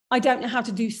I don't know how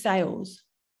to do sales.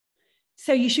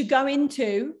 So you should go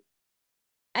into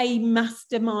a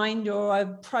mastermind or a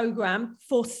program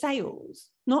for sales,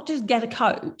 not just get a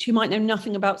coach who might know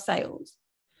nothing about sales.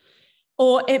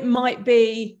 Or it might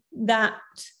be that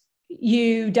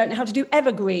you don't know how to do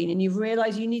evergreen and you've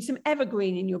realized you need some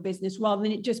evergreen in your business rather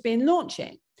than it just being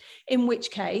launching, in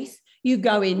which case you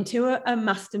go into a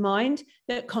mastermind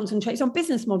that concentrates on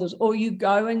business models, or you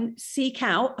go and seek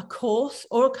out a course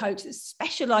or a coach that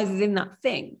specializes in that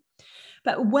thing.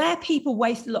 But where people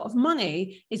waste a lot of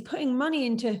money is putting money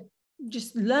into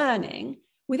just learning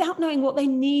without knowing what they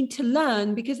need to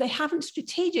learn, because they haven't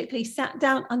strategically sat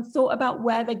down and thought about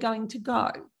where they're going to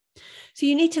go. So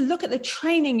you need to look at the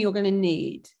training you're going to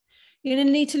need. You're going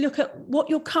to need to look at what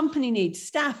your company needs,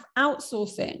 staff,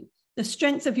 outsourcing, the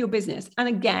strengths of your business. And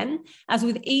again, as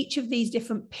with each of these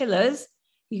different pillars,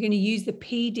 you're going to use the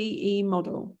PDE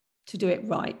model to do it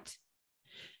right.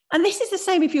 And this is the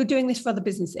same if you're doing this for other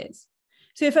businesses.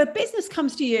 So if a business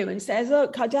comes to you and says,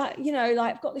 look, I've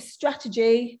got this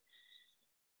strategy,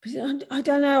 I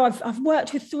don't know, I've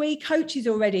worked with 3 coaches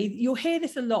already. You'll hear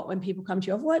this a lot when people come to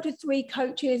you. I've worked with 3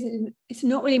 coaches and it's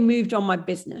not really moved on my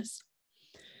business.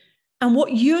 And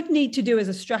what you'd need to do as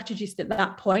a strategist at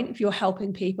that point, if you're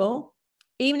helping people,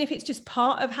 even if it's just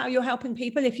part of how you're helping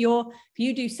people, if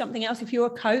you do something else, if you're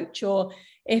a coach or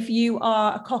if you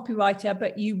are a copywriter,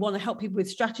 but you want to help people with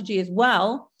strategy as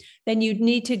well, then you'd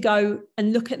need to go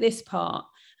and look at this part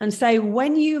and say,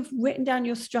 when you've written down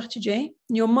your strategy,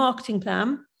 your marketing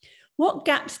plan, what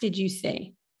gaps did you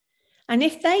see? And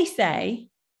if they say,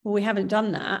 well, we haven't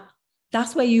done that,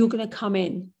 that's where you're going to come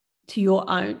in to your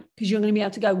own, because you're going to be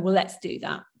able to go, well, let's do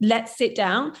that. Let's sit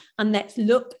down and let's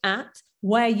look at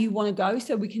where you want to go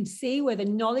so we can see where the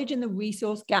knowledge and the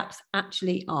resource gaps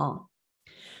actually are.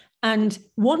 And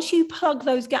once you plug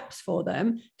those gaps for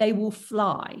them, they will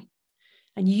fly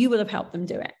and you will have helped them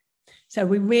do it. So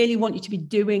we really want you to be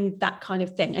doing that kind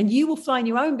of thing. And you will fly in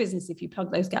your own business if you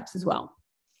plug those gaps as well.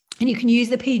 And you can use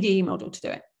the PDE model to do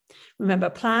it. Remember,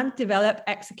 plan, develop,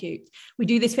 execute. We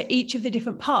do this for each of the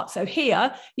different parts. So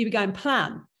here, you be going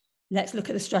plan. Let's look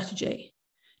at the strategy.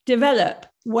 Develop.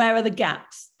 Where are the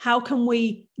gaps? How can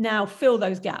we now fill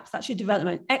those gaps? That's your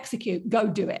development. Execute. Go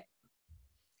do it.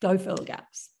 Go fill the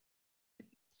gaps.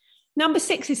 Number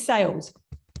 6 is sales.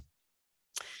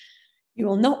 You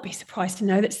will not be surprised to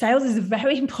know that sales is a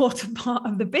very important part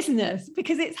of the business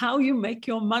because it's how you make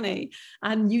your money.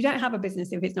 And you don't have a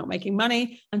business if it's not making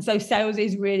money. And so sales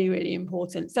is really, really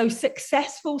important. So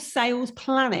successful sales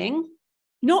planning,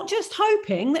 not just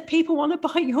hoping that people want to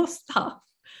buy your stuff.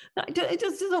 It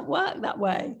just doesn't work that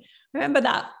way. Remember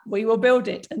that we will build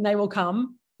it and they will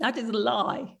come. That is a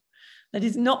lie. That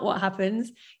is not what happens.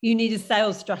 You need a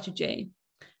sales strategy.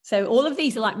 So all of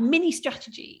these are like mini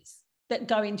strategies that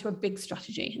go into a big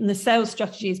strategy, and the sales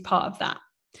strategy is part of that.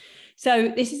 So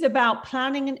this is about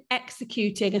planning and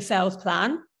executing a sales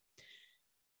plan.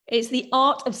 It's the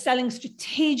art of selling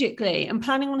strategically and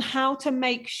planning on how to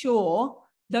make sure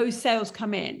those sales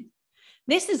come in.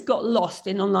 This has got lost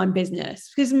in online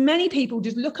business because many people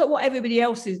just look at what everybody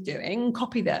else is doing and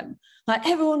copy them. Like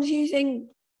everyone's using,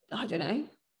 I don't know,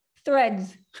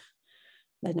 Threads.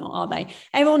 They're not, are they?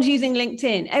 Everyone's using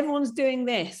LinkedIn. Everyone's doing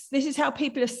this. This is how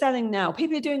people are selling now.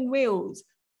 People are doing reels.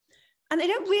 And they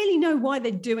don't really know why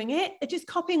they're doing it. They're just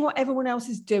copying what everyone else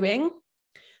is doing.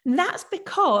 And that's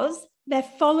because they're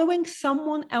following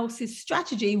someone else's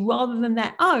strategy rather than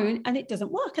their own, and it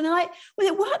doesn't work. And they're like, well,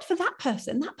 it worked for that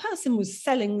person. That person was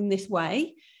selling in this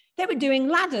way. They were doing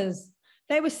ladders.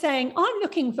 They were saying, I'm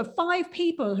looking for 5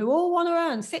 people who all want to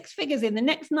earn 6 figures in the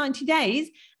next 90 days.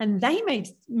 And they made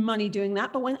money doing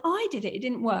that. But when I did it, it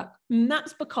didn't work. And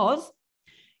that's because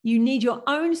you need your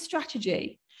own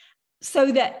strategy so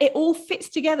that it all fits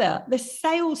together. The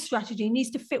sales strategy needs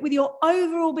to fit with your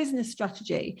overall business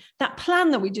strategy. That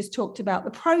plan that we just talked about,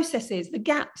 the processes, the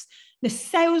gaps, the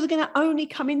sales are going to only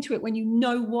come into it when you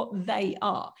know what they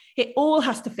are. It all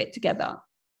has to fit together.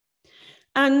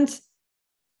 And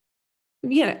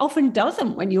it often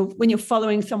doesn't when you're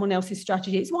following someone else's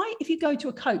strategy. It's why if you go to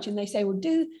a coach and they say, well,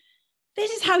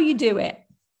 this is how you do it.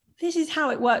 This is how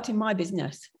it worked in my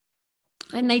business.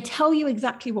 And they tell you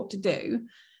exactly what to do.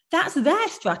 That's their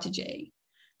strategy.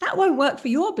 That won't work for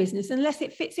your business unless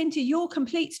it fits into your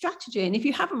complete strategy. And if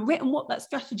you haven't written what that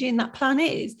strategy and that plan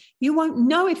is, you won't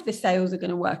know if the sales are going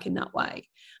to work in that way.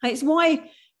 And it's why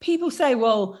people say,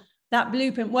 well, that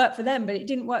blueprint worked for them, but it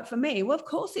didn't work for me. Well, of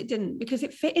course it didn't, because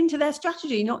it fit into their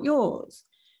strategy, not yours.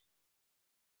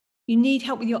 You need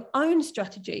help with your own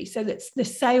strategy so that the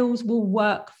sales will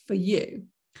work for you.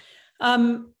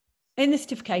 In the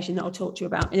certification that I'll talk to you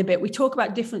about in a bit, we talk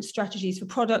about different strategies for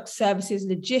products, services,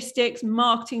 logistics,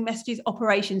 marketing, messages,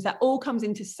 operations. That all comes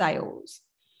into sales.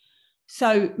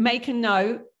 So make a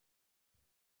note,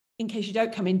 in case you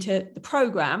don't come into the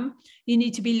program, you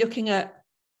need to be looking at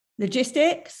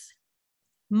logistics,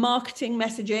 marketing,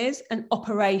 messages, and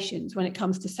operations when it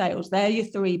comes to sales. They're your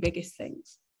 3 biggest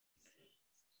things.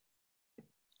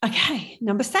 Okay,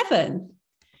 number 7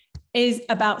 is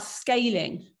about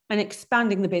scaling and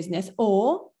expanding the business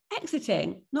or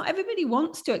exiting. Not everybody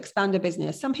wants to expand a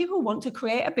business. Some people want to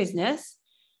create a business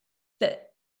that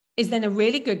is then a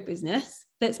really good business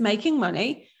that's making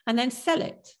money and then sell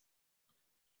it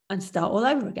and start all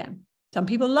over again. Some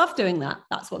people love doing that.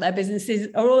 That's what their businesses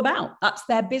are all about. That's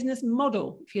their business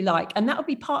model, if you like. And that would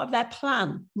be part of their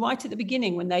plan right at the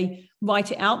beginning. When they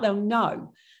write it out, they'll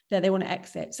know that they want to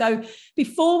exit. So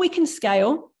before we can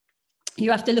scale,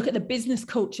 you have to look at the business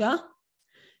culture,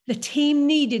 the team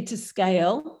needed to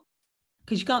scale,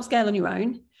 because you can't scale on your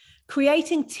own.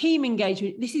 Creating team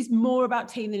engagement. This is more about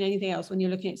team than anything else when you're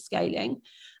looking at scaling.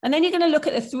 And then you're going to look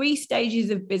at the 3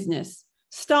 stages of business.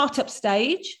 Startup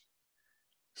stage.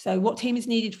 So what team is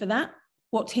needed for that?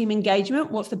 What team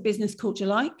engagement? What's the business culture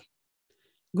like?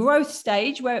 Growth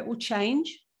stage, where it will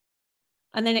change.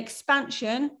 And then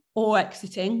expansion or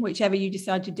exiting, whichever you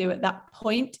decide to do at that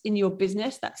point in your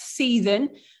business, that season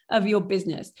of your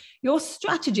business. Your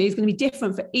strategy is going to be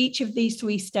different for each of these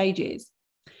 3 stages.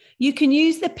 You can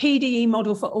use the PDE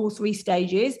model for all 3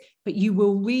 stages, but you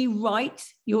will rewrite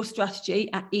your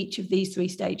strategy at each of these 3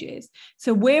 stages.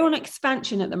 So we're on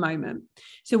expansion at the moment.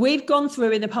 So we've gone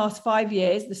through in the past 5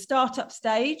 years, the startup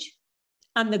stage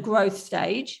and the growth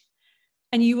stage.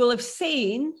 And you will have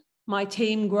seen my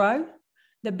team grow,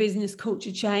 the business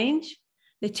culture change,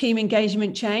 the team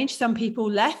engagement change. Some people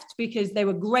left because they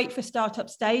were great for startup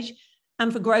stage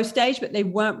and for growth stage, but they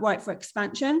weren't right for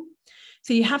expansion.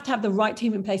 So you have to have the right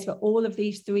team in place for all of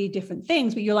these 3 different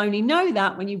things, but you'll only know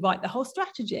that when you write the whole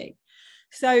strategy.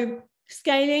 So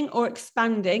scaling or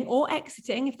expanding or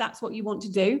exiting, if that's what you want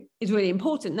to do, is really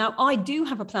important. Now, I do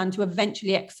have a plan to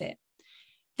eventually exit.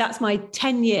 That's my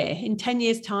 10-year. In 10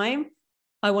 years' time,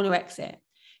 I want to exit.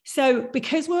 So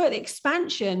because we're at the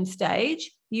expansion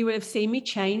stage, you will have seen me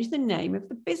change the name of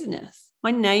the business. My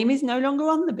name is no longer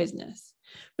on the business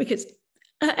because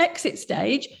at exit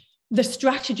stage, the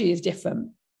strategy is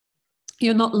different.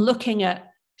 You're not looking at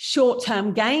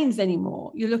short-term gains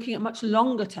anymore. You're looking at much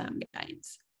longer-term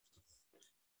gains.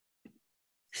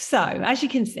 So as you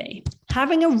can see,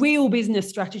 having a real business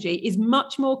strategy is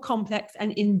much more complex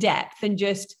and in-depth than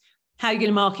just how you're going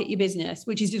to market your business,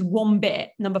 which is just one bit,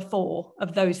 number 4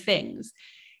 of those things.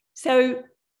 So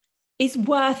it's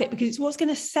worth it because it's what's going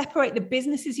to separate the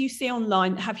businesses you see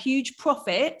online that have huge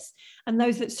profits and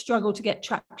those that struggle to get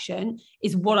traction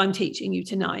is what I'm teaching you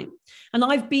tonight. And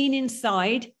I've been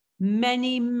inside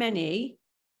many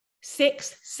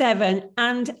 6, 7,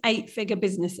 and 8-figure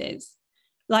businesses,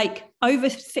 like over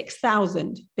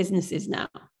 6,000 businesses now.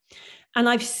 And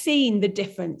I've seen the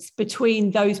difference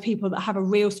between those people that have a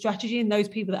real strategy and those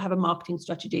people that have a marketing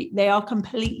strategy. They are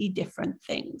completely different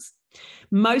things.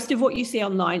 Most of what you see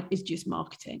online is just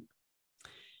marketing.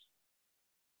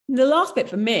 The last bit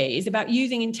for me is about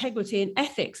using integrity and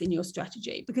ethics in your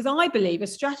strategy, because I believe a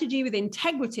strategy with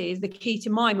integrity is the key to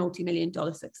my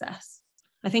multi-million-dollar success.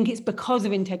 I think it's because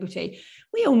of integrity.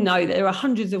 We all know that there are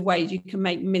hundreds of ways you can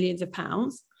make millions of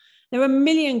pounds. There are a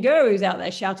million gurus out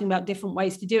there shouting about different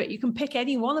ways to do it. You can pick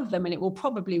any one of them and it will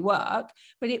probably work,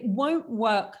 but it won't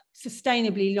work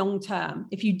sustainably long-term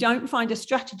if you don't find a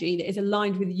strategy that is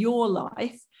aligned with your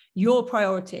life, your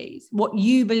priorities, what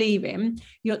you believe in.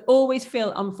 You'll always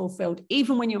feel unfulfilled,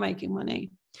 even when you're making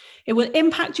money. It will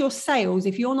impact your sales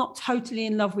if you're not totally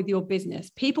in love with your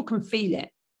business. People can feel it.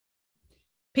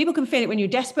 People can feel it when you're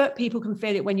desperate. People can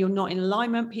feel it when you're not in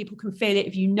alignment. People can feel it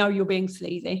if you know you're being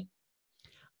sleazy.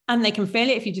 And they can feel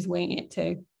it if you're just winging it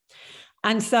too.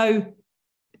 And so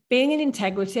being in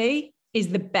integrity is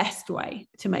the best way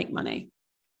to make money.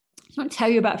 I want to tell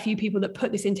you about a few people that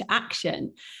put this into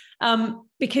action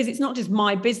because it's not just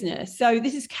my business. So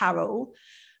this is Carol.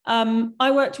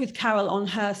 I worked with Carol on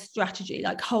her strategy,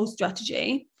 like whole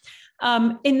strategy.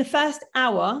 In the first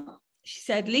hour, she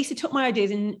said, Lisa took my ideas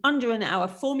in under an hour,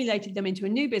 formulated them into a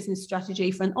new business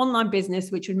strategy for an online business,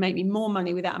 which would make me more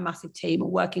money without a massive team or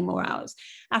working more hours.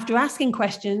 After asking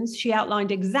questions, she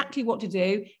outlined exactly what to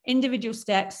do, individual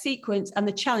steps, sequence, and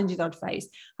the challenges I'd face.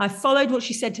 I followed what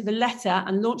she said to the letter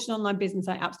and launched an online business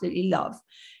I absolutely love.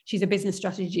 She's a business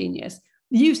strategy genius.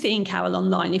 You've seen Carol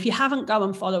online. If you haven't, go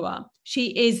and follow her.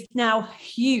 She is now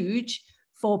huge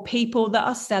for people that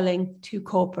are selling to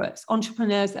corporates,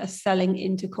 entrepreneurs that are selling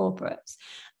into corporates.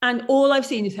 And all I've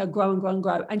seen is her grow and grow and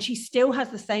grow. And she still has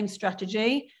the same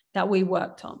strategy that we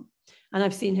worked on. And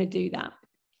I've seen her do that.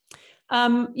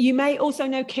 You may also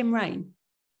know Kim Rain.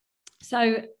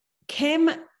 So Kim,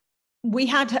 we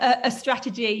had a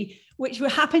strategy which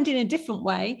happened in a different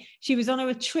way. She was on a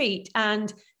retreat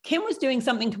and Kim was doing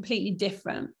something completely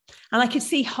different. And I could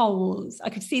see holes. I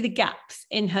could see the gaps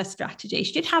in her strategy.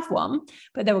 She did have one,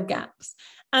 but there were gaps.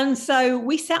 And so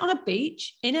we sat on a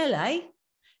beach in LA,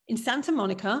 in Santa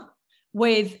Monica,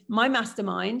 with my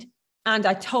mastermind, and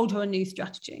I told her a new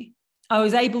strategy. I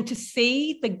was able to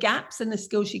see the gaps and the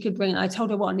skills she could bring. And I told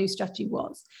her what a new strategy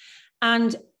was.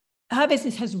 And her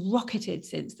business has rocketed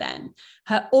since then.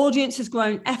 Her audience has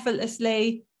grown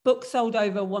effortlessly. Books sold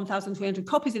over 1,300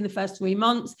 copies in the first 3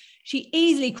 months. She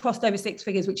easily crossed over 6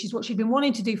 figures, which is what she'd been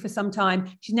wanting to do for some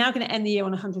time. She's now going to end the year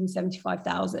on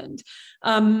 175,000.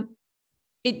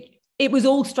 It was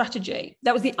all strategy.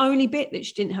 That was the only bit that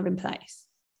she didn't have in place.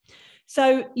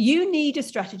 So you need a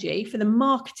strategy for the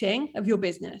marketing of your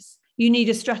business. You need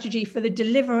a strategy for the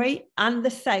delivery and the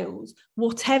sales,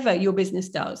 whatever your business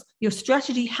does. Your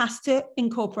strategy has to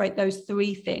incorporate those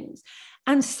 3 things.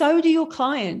 And so do your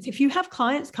clients. If you have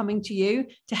clients coming to you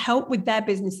to help with their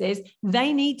businesses,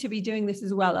 they need to be doing this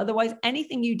as well. Otherwise,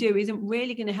 anything you do isn't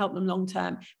really going to help them long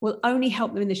term. Will only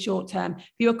help them in the short term. If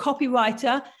you're a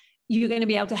copywriter, you're going to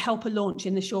be able to help a launch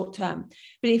in the short term.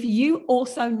 But if you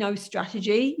also know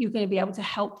strategy, you're going to be able to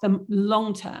help them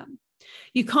long term.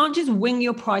 You can't just wing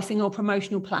your pricing or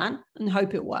promotional plan and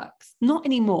hope it works. Not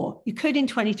anymore. You could in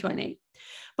 2020.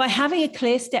 By having a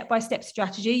clear step-by-step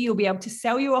strategy, you'll be able to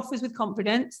sell your offers with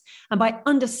confidence. And by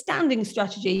understanding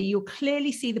strategy, you'll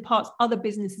clearly see the parts other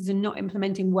businesses are not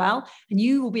implementing well, and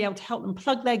you will be able to help them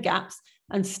plug their gaps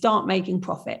and start making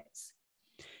profits.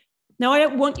 Now, I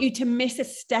don't want you to miss a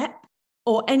step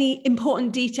or any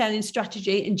important detail in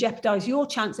strategy and jeopardize your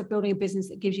chance of building a business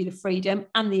that gives you the freedom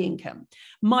and the income.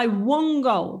 My one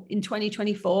goal in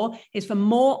 2024 is for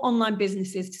more online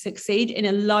businesses to succeed in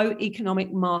a low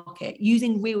economic market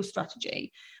using real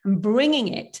strategy and bringing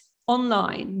it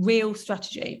online, real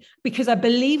strategy, because I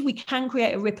believe we can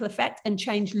create a ripple effect and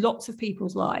change lots of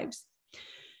people's lives.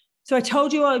 So I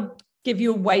told you I'll give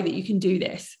you a way that you can do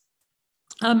this.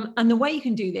 And the way you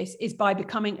can do this is by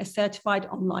becoming a certified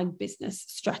online business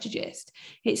strategist.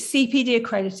 It's CPD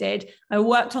accredited. I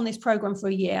worked on this program for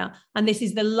a year, and this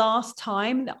is the last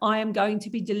time that I am going to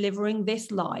be delivering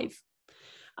this live.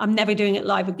 I'm never doing it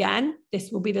live again. This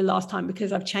will be the last time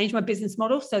because I've changed my business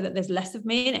model so that there's less of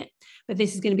me in it, but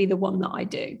this is going to be the one that I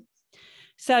do.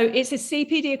 So it's a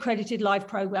CPD accredited live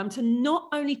program to not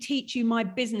only teach you my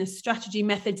business strategy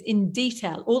methods in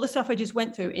detail, all the stuff I just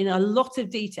went through in a lot of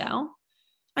detail.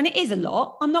 And it is a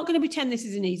lot. I'm not going to pretend this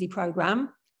is an easy program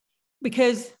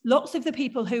because lots of the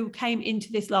people who came into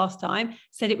this last time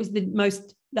said it was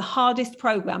the hardest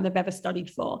program they've ever studied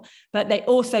for. But they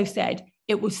also said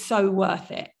it was so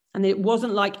worth it. And it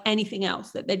wasn't like anything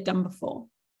else that they'd done before.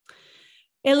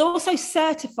 It'll also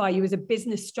certify you as a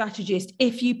business strategist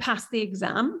if you pass the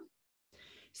exam,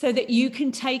 so that you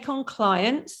can take on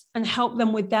clients and help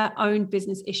them with their own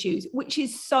business issues, which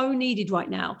is so needed right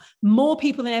now. More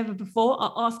people than ever before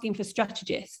are asking for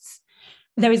strategists.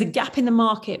 There is a gap in the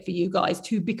market for you guys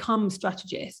to become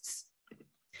strategists.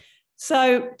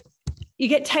 So you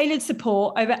get tailored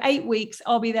support. Over 8 weeks,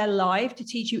 I'll be there live to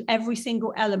teach you every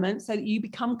single element so that you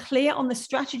become clear on the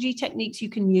strategy techniques you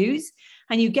can use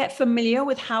and you get familiar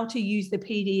with how to use the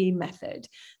PDE method.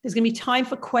 There's going to be time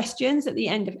for questions at the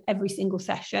end of every single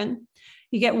session.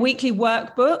 You get weekly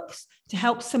workbooks to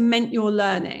help cement your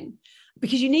learning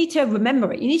because you need to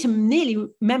remember it. You need to nearly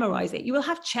memorize it. You will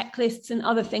have checklists and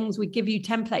other things. We give you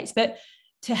templates, but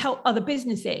to help other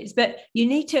businesses, but you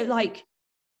need to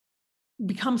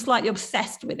become slightly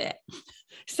obsessed with it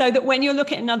so that when you're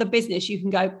looking at another business, you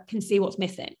can see what's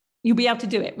missing. You'll be able to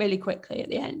do it really quickly at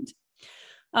the end.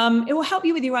 It will help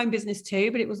you with your own business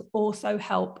too, but it will also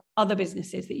help other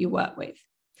businesses that you work with.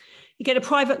 You get a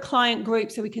private client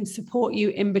group so we can support you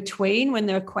in between when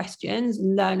there are questions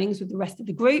and learnings with the rest of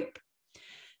the group.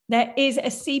 There is a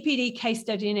CPD case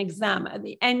study and exam. At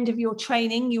the end of your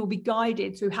training, you will be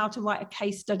guided through how to write a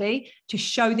case study to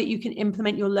show that you can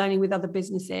implement your learning with other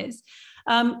businesses.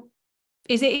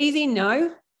 Is it easy?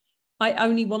 No. I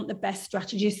only want the best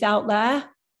strategists out there,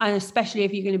 and especially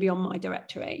if you're going to be on my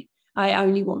directory. I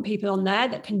only want people on there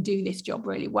that can do this job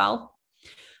really well.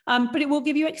 But it will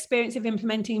give you experience of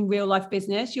implementing real life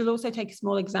business. You'll also take a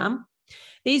small exam.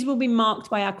 These will be marked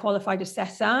by our qualified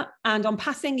assessor, and on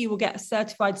passing, you will get a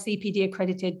certified CPD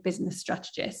accredited business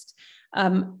strategist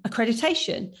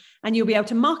accreditation, and you'll be able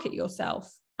to market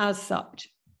yourself as such.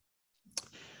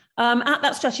 At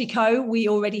That Strategy Co, we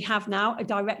already have now a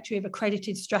directory of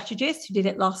accredited strategists who did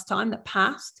it last time that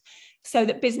passed, so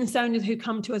that business owners who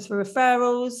come to us for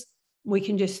referrals, we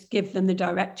can just give them the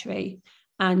directory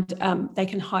and they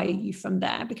can hire you from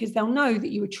there because they'll know that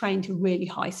you were trained to really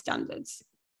high standards.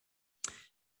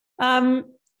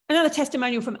 Another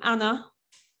testimonial from Anna.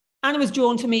 Anna was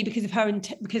drawn to me because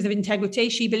of integrity.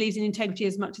 She believes in integrity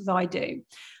as much as I do.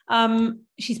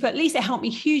 She's put, Lisa helped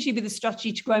me hugely with the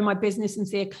strategy to grow my business and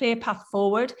see a clear path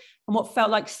forward and what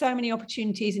felt like so many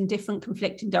opportunities in different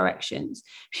conflicting directions.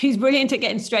 She's brilliant at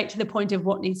getting straight to the point of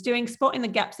what needs doing, spotting the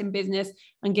gaps in business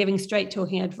and giving straight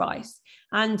talking advice.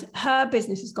 And her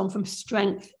business has gone from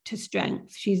strength to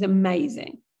strength. She's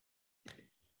amazing.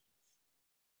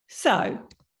 So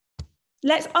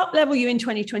let's up-level you in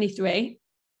 2023,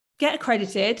 get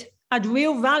accredited, add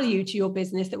real value to your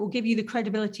business that will give you the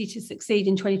credibility to succeed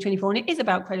in 2024. And it is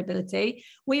about credibility.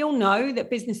 We all know that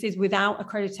businesses without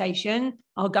accreditation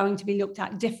are going to be looked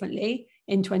at differently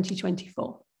in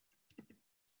 2024.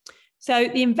 So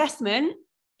the investment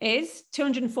is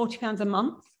 £240 a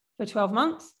month for 12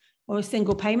 months or a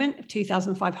single payment of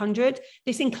 £2,500.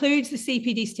 This includes the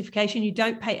CPD certification. You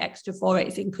don't pay extra for it.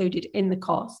 It's included in the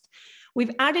cost.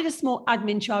 We've added a small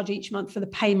admin charge each month for the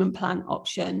payment plan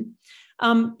option.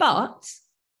 But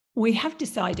we have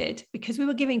decided, because we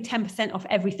were giving 10% off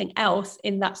everything else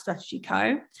in that strategy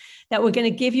co, that we're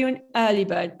going to give you an early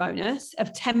bird bonus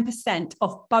of 10%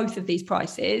 off both of these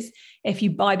prices if you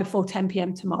buy before 10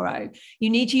 p.m. tomorrow. You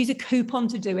need to use a coupon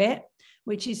to do it,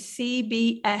 which is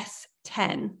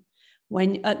CBS10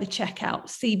 when at the checkout,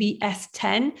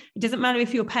 CBS10. It doesn't matter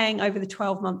if you're paying over the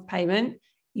 12-month payment,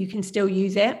 you can still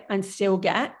use it and still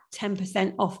get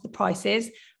 10% off the prices.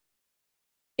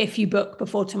 If you book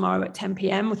before tomorrow at 10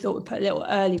 p.m, we thought we'd put a little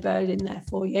early bird in there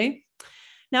for you.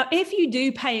 Now, if you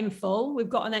do pay in full, we've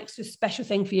got an extra special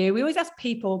thing for you. We always ask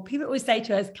people always say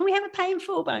to us, can we have a pay in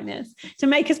full bonus to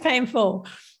make us pay in full?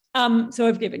 So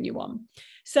I've given you one.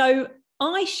 So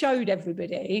I showed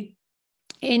everybody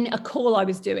in a call I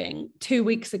was doing 2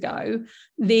 weeks ago,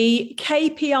 the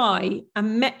KPI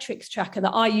and metrics tracker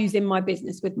that I use in my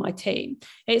business with my team.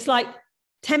 It's like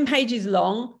 10 pages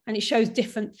long, and it shows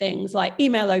different things like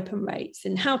email open rates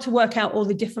and how to work out all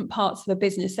the different parts of a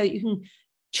business so that you can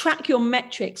track your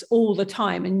metrics all the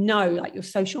time and know like your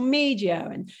social media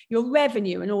and your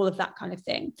revenue and all of that kind of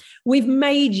thing. We've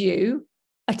made you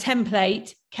a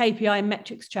template KPI and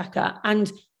metrics tracker,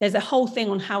 and there's a whole thing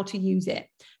on how to use it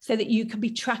so that you can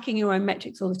be tracking your own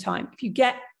metrics all the time.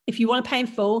 If you want to pay in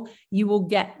full, you will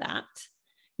get that.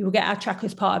 You will get our tracker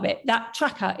as part of it. That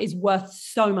tracker is worth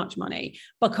so much money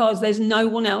because there's no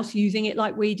one else using it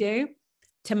like we do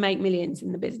to make millions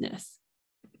in the business.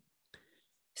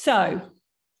 So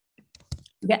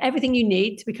you get everything you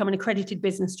need to become an accredited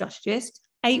business strategist,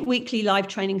 8 weekly live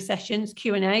training sessions,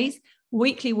 Q&As,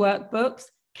 weekly workbooks,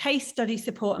 case study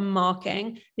support and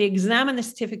marking, the exam and the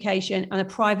certification, and a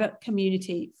private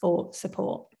community for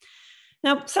support.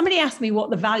 Now, somebody asked me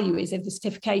what the value is of the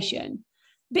certification.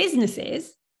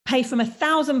 Businesses pay from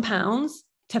 £1,000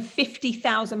 to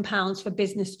 £50,000 for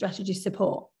business strategy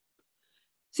support.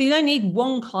 So you don't need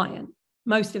one client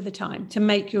most of the time to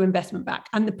make your investment back.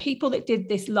 And the people that did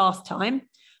this last time,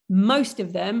 most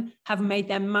of them have made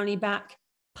their money back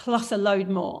plus a load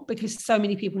more because so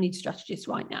many people need strategists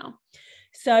right now.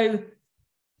 So,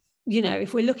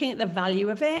 if we're looking at the value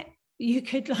of it, you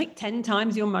could 10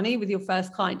 times your money with your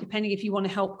first client, depending if you want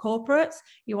to help corporates,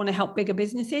 you want to help bigger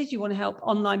businesses, you want to help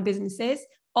online businesses,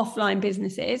 offline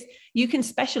businesses. You can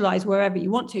specialize wherever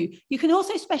you want to. You can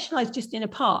also specialize just in a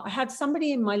part. I had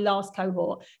somebody in my last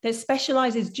cohort that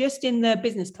specializes just in the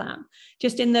business plan,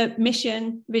 just in the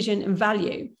mission, vision, and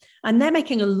value. And they're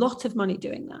making a lot of money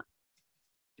doing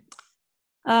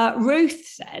that. Ruth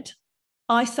said,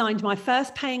 I signed my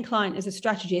first paying client as a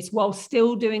strategist while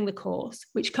still doing the course,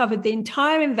 which covered the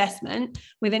entire investment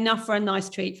with enough for a nice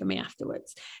treat for me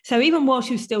afterwards. So even while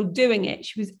she was still doing it,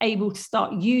 she was able to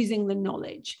start using the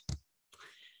knowledge.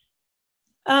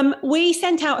 We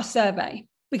sent out a survey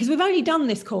because we've only done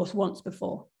this course once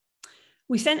before.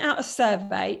 We sent out a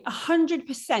survey.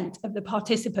 100% of the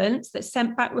participants that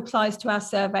sent back replies to our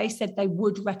survey said they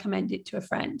would recommend it to a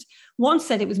friend. One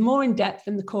said it was more in depth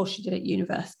than the course she did at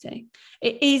university.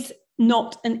 It is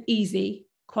not an easy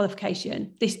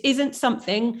qualification. This isn't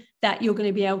something that you're going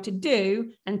to be able to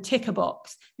do and tick a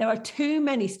box. There are too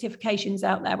many certifications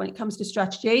out there when it comes to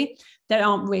strategy that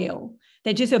aren't real.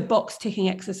 They're just a box ticking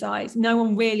exercise. No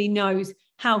one really knows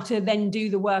how to then do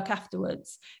the work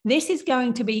afterwards. This is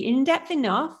going to be in-depth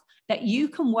enough that you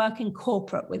can work in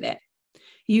corporate with it.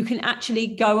 You can actually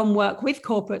go and work with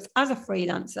corporates as a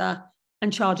freelancer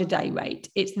and charge a day rate.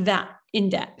 It's that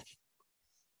in-depth.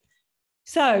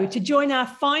 So to join our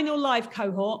final live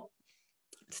cohort,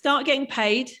 start getting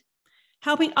paid,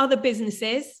 helping other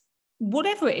businesses,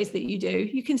 whatever it is that you do,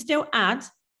 you can still add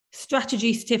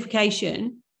strategy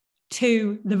certification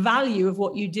to the value of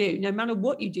what you do, no matter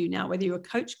what you do now, whether you're a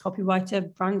coach,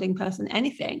 copywriter, branding person,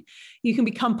 anything, you can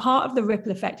become part of the ripple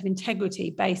effect of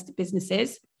integrity-based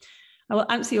businesses. I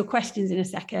will answer your questions in a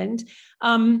second.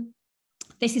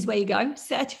 This is where you go,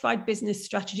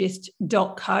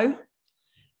 certifiedbusinessstrategist.co.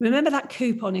 Remember that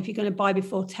coupon if you're going to buy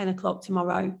before 10 o'clock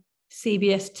tomorrow,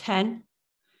 CBS10.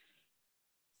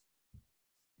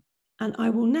 And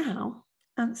I will now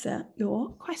answer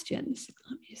your questions.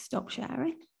 Let me stop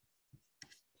sharing.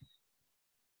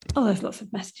 Oh, there's lots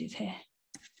of messages here.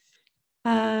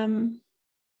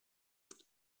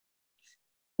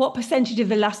 What percentage of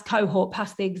the last cohort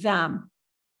passed the exam?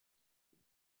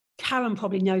 Karen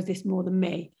probably knows this more than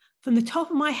me. From the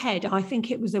top of my head, I think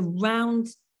it was around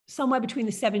somewhere between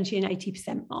the 70 and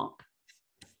 80% mark.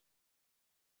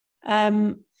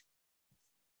 The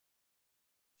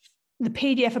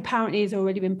PDF apparently has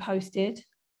already been posted.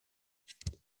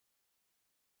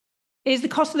 Is the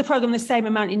cost of the program the same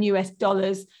amount in US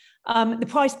dollars? The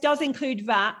price does include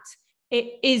VAT.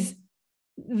 It is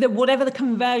whatever the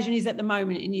conversion is at the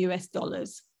moment in US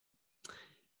dollars.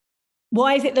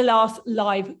 Why is it the last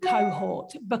live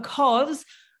cohort? Because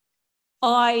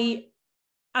I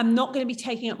am not going to be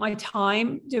taking up my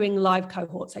time doing live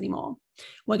cohorts anymore.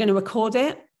 We're going to record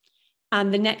it.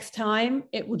 And the next time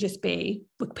it will just be,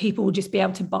 people will just be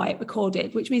able to buy it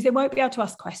recorded, which means they won't be able to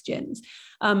ask questions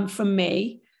from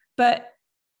me. But,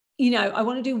 I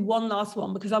want to do one last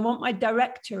one because I want my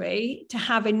directory to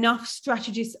have enough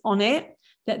strategists on it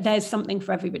that there's something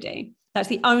for everybody. That's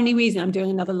the only reason I'm doing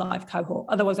another live cohort.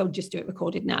 Otherwise, I'll just do it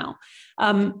recorded now.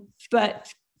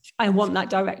 But I want that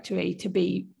directory to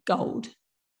be gold.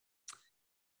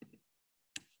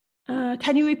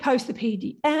 Can you repost the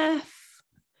PDF?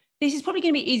 This is probably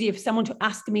going to be easier for someone to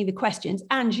ask me the questions.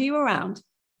 Angie, you around?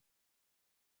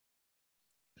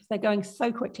 Because they're going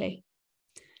so quickly.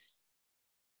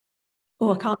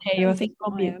 Oh, I can't hear you. I think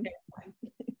I'm on mute.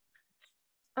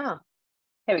 Oh,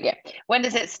 here we go. When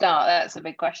does it start? That's a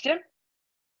big question.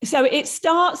 So it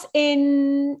starts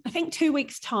in, I think, 2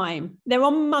 weeks' time. They're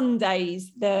on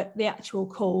Mondays, the actual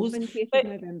calls. 20th of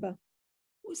November.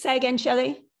 Say again,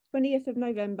 Shelley. 20th of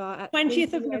November at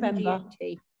 20th of November.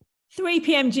 GMT. 3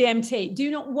 p.m. GMT. Do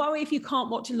not worry if you can't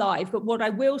watch live, but what I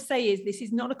will say is this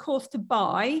is not a course to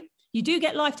buy. You do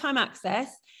get lifetime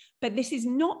access, but this is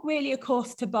not really a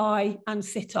course to buy and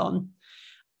sit on.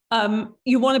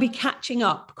 You want to be catching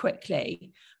up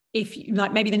quickly, if you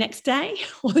like, maybe the next day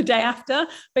or the day after,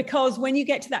 because when you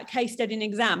get to that case study and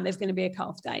exam, there's going to be a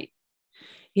cut-off date.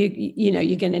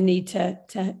 You're going to need to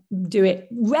do it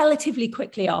relatively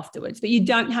quickly afterwards, but you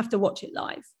don't have to watch it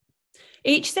live.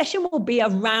 Each session will be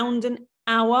around an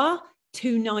hour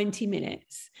to 90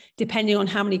 minutes, depending on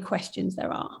how many questions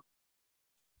there are.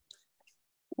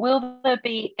 Will there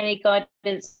be any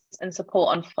guidance and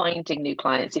support on finding new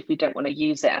clients if you don't want to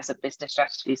use it as a business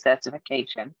strategy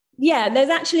certification? Yeah, there's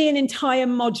actually an entire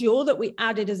module that we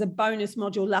added as a bonus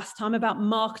module last time about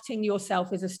marketing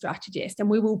yourself as a strategist, and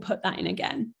we will put that in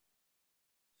again.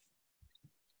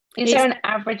 Is there an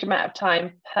average amount of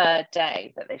time per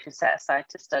day that they should set aside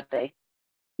to study?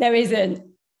 There isn't.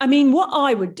 I mean, what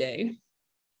I would do,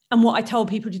 and what I told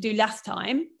people to do last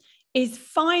time, is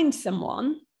find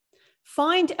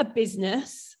a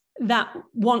business that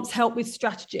wants help with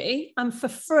strategy, and for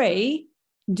free,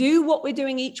 do what we're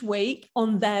doing each week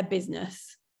on their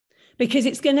business, because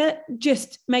it's going to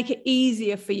just make it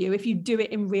easier for you if you do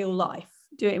it in real life,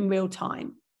 do it in real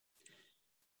time.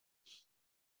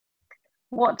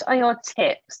 What are your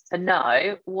tips to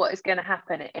know what is going to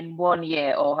happen in 1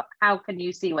 year, or how can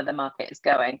you see where the market is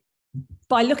going?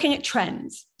 By looking at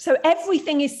trends. So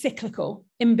everything is cyclical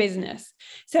in business.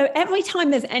 So every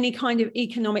time there's any kind of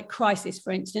economic crisis,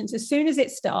 for instance, as soon as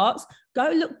it starts, go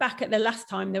look back at the last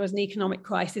time there was an economic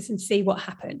crisis and see what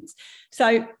happens.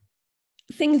 So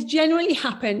things generally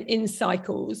happen in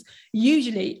cycles,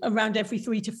 usually around every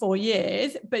 3 to 4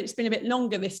 years, but it's been a bit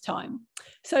longer this time.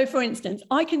 So for instance,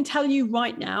 I can tell you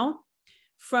right now,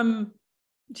 from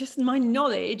just my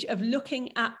knowledge of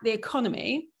looking at the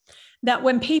economy, that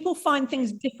when people find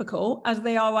things difficult, as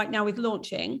they are right now with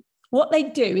launching, what they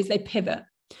do is they pivot.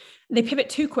 They pivot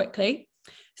too quickly.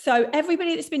 So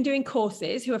everybody that's been doing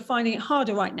courses who are finding it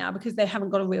harder right now because they haven't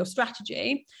got a real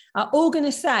strategy are all going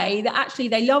to say that actually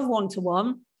they love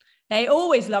one-to-one. They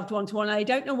always loved one-to-one. And they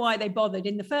don't know why they bothered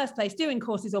in the first place doing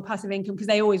courses or passive income, because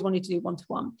they always wanted to do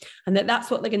one-to-one, and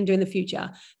that's what they're going to do in the future.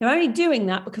 They're only doing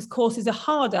that because courses are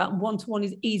harder and one-to-one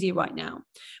is easier right now.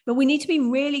 But we need to be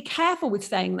really careful with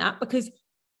saying that, because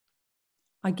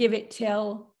I give it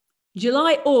till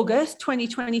July, August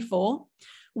 2024,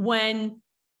 when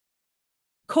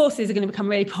courses are going to become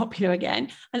really popular again.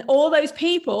 And all those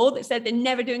people that said they're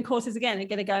never doing courses again are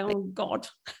going to go, oh God,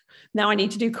 now I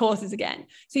need to do courses again.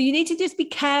 So you need to just be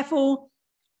careful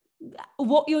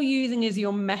what you're using as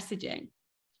your messaging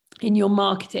in your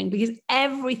marketing, because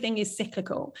everything is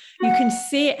cyclical. You can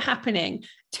see it happening.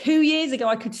 2 years ago,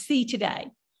 I could see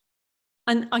today.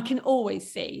 And I can always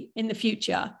see in the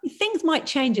future. Things might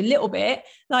change a little bit.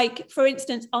 Like, for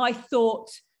instance, I thought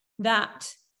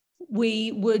that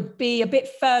we would be a bit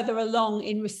further along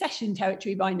in recession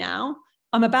territory by now.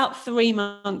 I'm about 3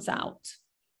 months out.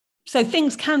 So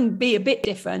things can be a bit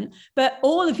different, but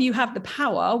all of you have the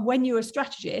power when you're a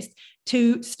strategist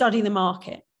to study the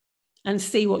market and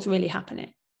see what's really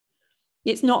happening.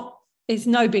 It's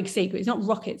no big secret. It's not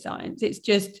rocket science. It's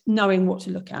just knowing what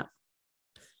to look at.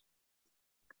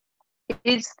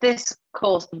 Is this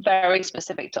course very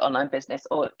specific to online business,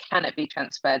 or can it be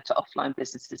transferred to offline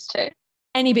businesses too?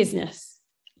 Any business.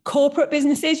 Corporate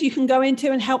businesses, you can go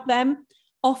into and help them.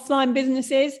 Offline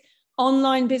businesses,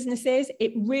 online businesses,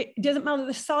 it doesn't matter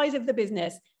the size of the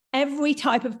business. Every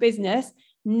type of business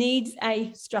needs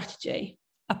a strategy.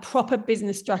 a proper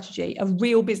business strategy, a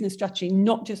real business strategy,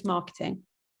 not just marketing.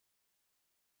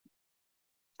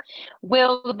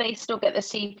 Will they still get the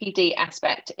CPD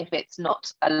aspect if it's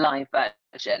not a live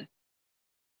version?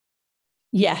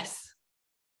 Yes.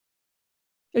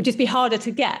 It'll just be harder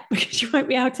to get because you won't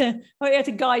be able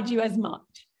to guide you as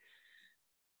much.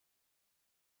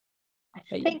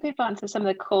 I think we've answered some of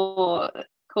the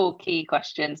core key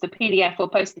questions. The PDF we'll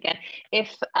post again.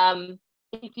 If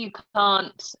you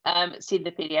can't see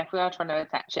the PDF, we are trying to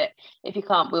attach it. If you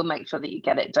can't, we'll make sure that you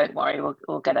get it. Don't worry,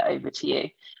 we'll get it over to you.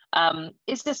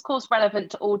 Is this course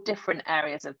relevant to all different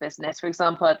areas of business? For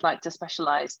example, I'd like to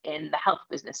specialize in the health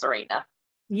business arena.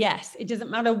 Yes, it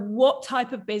doesn't matter what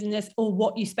type of business or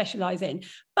what you specialize in,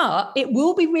 but it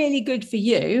will be really good for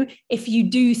you if you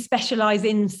do specialize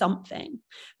in something,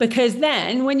 because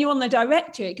then when you're on the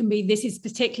directory, it can be, this is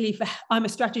particularly for, I'm a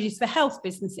strategist for health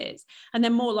businesses, and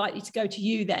they're more likely to go to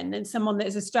you then than someone that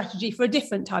is a strategy for a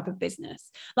different type of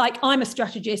business. Like, I'm a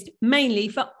strategist mainly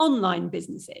for online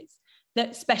businesses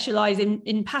that specialize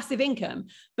in passive income,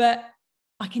 but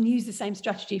I can use the same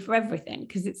strategy for everything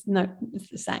because it's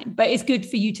the same, but it's good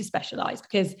for you to specialize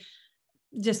because it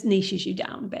just niches you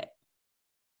down a bit.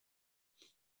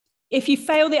 If you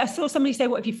fail I saw somebody say,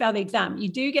 what if you fail the exam? You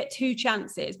do get 2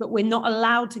 chances, but we're not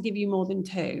allowed to give you more than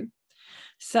 2.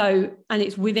 So, and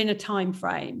it's within a time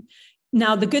frame.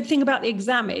 Now, the good thing about the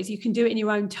exam is you can do it in your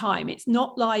own time. It's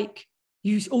not like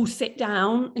you all sit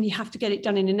down and you have to get it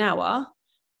done in an hour.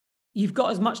 You've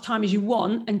got as much time as you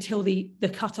want until the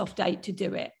cut-off date to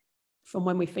do it from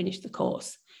when we finish the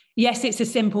course. Yes, it's a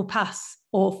simple pass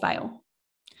or fail.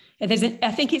 I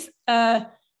think it's,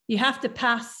 you have to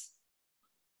pass,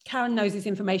 Karen knows this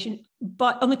information,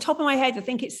 but on the top of my head, I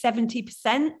think it's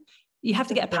 70%. You have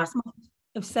to get a pass mark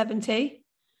of 70.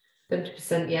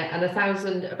 70%, yeah, and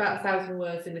about 1,000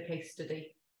 words in the case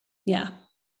study. Yeah.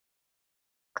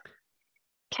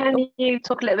 Can you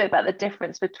talk a little bit about the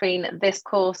difference between this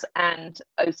course and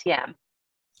OTM?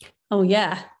 Oh,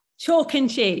 yeah. Chalk and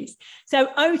cheese. So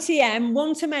OTM,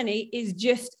 one-to-many, is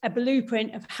just a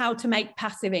blueprint of how to make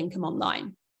passive income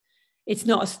online. It's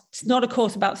not a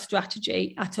course about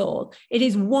strategy at all. It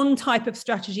is one type of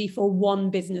strategy for one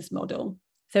business model.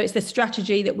 So it's the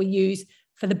strategy that we use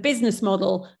for the business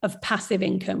model of passive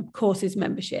income, courses,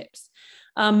 memberships.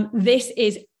 This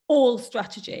is all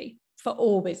strategy for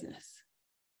all business.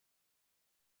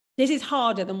 This is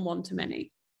harder than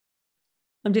one-to-many.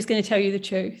 I'm just going to tell you the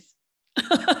truth.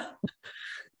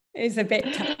 It's a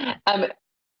bit tough.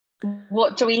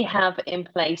 What do we have in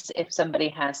place if somebody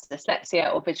has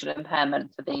dyslexia or visual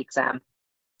impairment for the exam?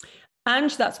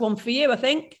 Ange, that's one for you, I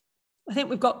think. I think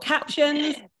we've got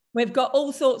captions. We've got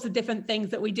all sorts of different things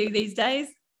that we do these days.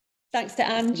 Thanks to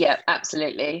Ange. Yeah,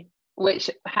 absolutely.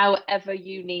 Which, however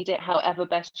you need it, however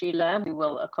best you learn, we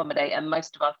will accommodate. And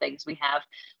most of our things we have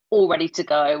all ready to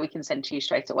go. We can send to you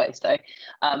straight away. So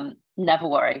never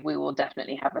worry, we will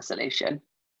definitely have a solution.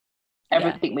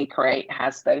 Everything we create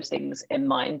has those things in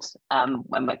mind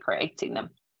when we're creating them.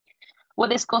 Will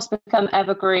this course become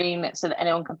evergreen so that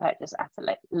anyone can purchase at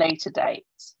a later date?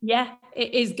 Yeah,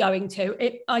 it is going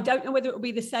to. I don't know whether it will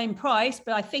be the same price,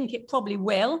 but I think it probably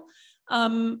will.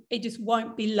 It just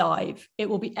won't be live. It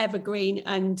will be evergreen,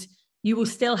 and you will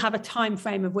still have a time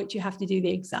frame of which you have to do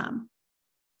the exam.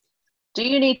 Do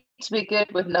you need to be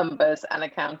good with numbers and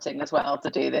accounting as well to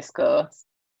do this course?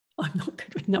 I'm not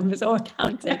good with numbers or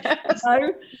accounting,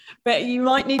 no, but you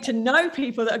might need to know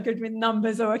people that are good with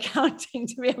numbers or accounting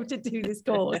to be able to do this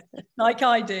course like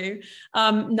I do.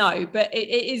 No, but it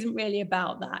isn't really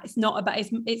about that. It's not about,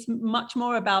 it's much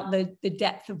more about the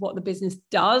depth of what the business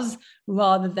does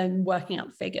rather than working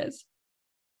out figures.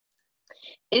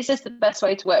 Is this the best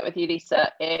way to work with you,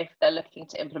 Lisa, if they're looking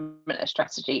to implement a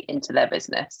strategy into their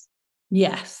business?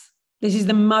 Yes. This is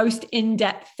the most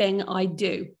in-depth thing I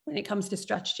do when it comes to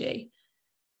strategy.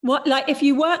 Like if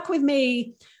you work with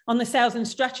me on the sales and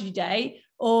strategy day,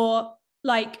 or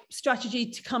like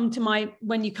strategy to come to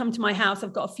when you come to my house,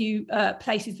 I've got a few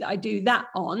places that I do that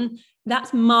on.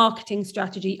 That's marketing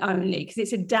strategy only because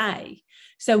it's a day.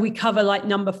 So we cover like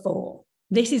number 4.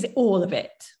 This is all of it.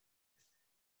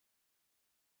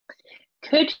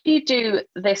 Could you do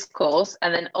this course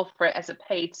and then offer it as a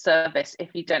paid service if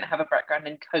you don't have a background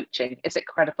in coaching? Is it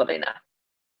credible enough?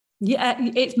 Yeah,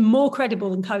 it's more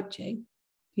credible than coaching.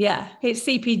 Yeah, it's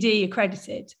CPD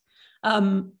accredited.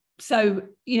 So,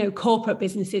 you know, corporate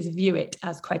businesses view it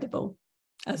as credible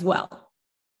as well.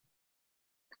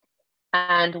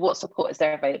 And what support is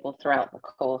there available throughout the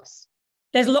course?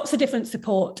 There's lots of different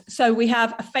support. So we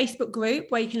have a Facebook group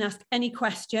where you can ask any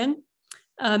question.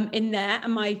 In there,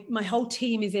 and my whole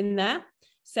team is in there,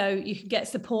 so you can get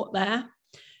support there.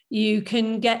 You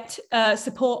can get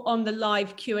support on the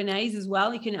live Q&As as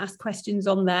well. You can ask questions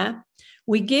on there.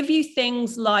 We give you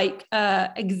things like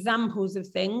examples of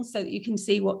things so that you can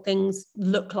see what things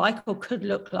look like or could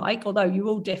look like, although you're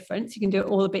all different, so you can do it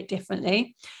all a bit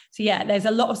differently. So yeah, there's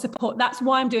a lot of support. That's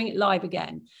why I'm doing it live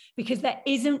again, because there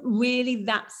isn't really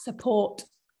that support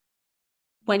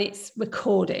when it's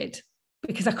recorded,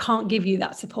 because I can't give you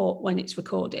that support when it's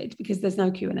recorded because there's no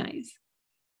Q&As.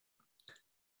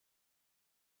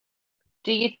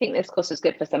 Do you think this course is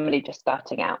good for somebody just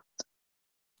starting out?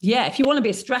 Yeah, if you want to be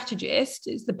a strategist,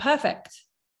 it's the perfect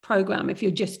program if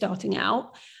you're just starting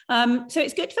out. So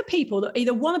it's good for people that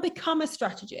either want to become a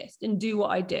strategist and do what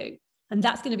I do, and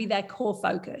that's going to be their core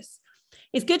focus.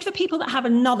 It's good for people that have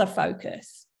another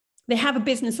focus. They have a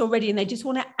business already and they just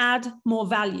want to add more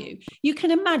value. You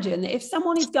can imagine that if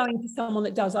someone is going to someone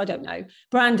that does, I don't know,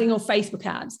 branding or Facebook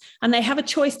ads, and they have a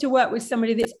choice to work with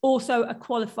somebody that's also a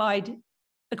qualified,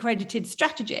 accredited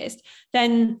strategist,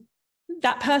 then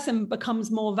that person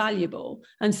becomes more valuable.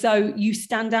 And so you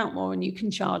stand out more and you can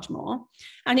charge more.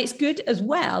 And it's good as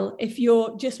well if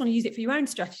you just want to use it for your own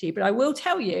strategy. But I will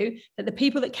tell you that the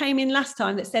people that came in last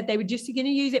time that said they were just going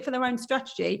to use it for their own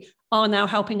strategy are now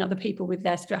helping other people with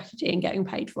their strategy and getting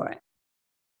paid for it.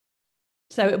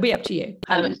 So it'll be up to you.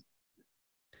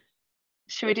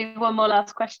 Should we do one more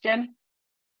last question?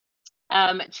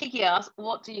 Cheeky asks,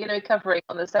 what are you going to be covering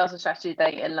on the Sales and Strategy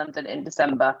Day in London in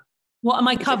December? What am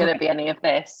I covering? Is it going to be any of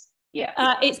this?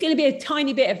 Yeah. It's going to be a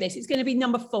tiny bit of this. It's going to be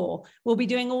number 4. We'll be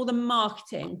doing all the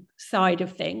marketing side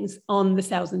of things on the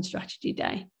Sales and Strategy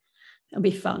Day. It'll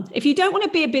be fun. If you don't want to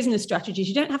be a business strategist,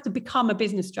 you don't have to become a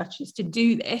business strategist to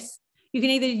do this. You can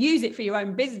either use it for your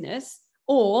own business,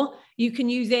 or you can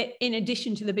use it in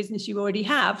addition to the business you already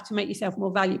have to make yourself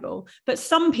more valuable. But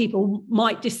some people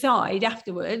might decide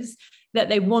afterwards that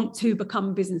they want to become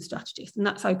a business strategist, and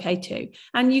that's okay too.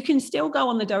 And you can still go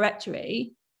on the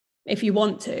directory if you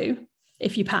want to,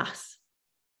 if you pass.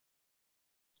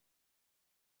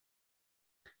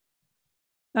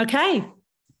 Okay.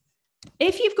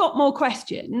 If you've got more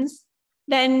questions,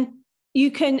 then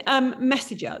you can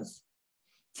message us.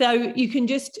 So you can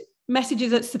just message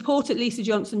us at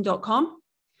support@lisajohnson.com,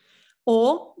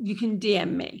 or you can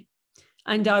DM me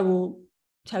and I will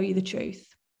tell you the truth.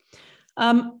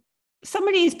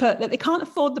 Somebody has put that they can't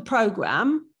afford the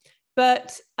program,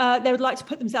 but they would like to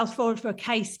put themselves forward for a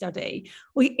case study.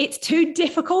 It's too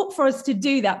difficult for us to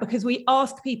do that because we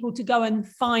ask people to go and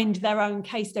find their own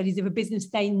case studies of a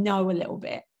business they know a little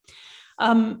bit.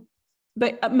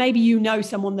 But maybe you know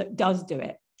someone that does do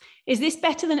it. Is this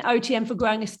better than OTM for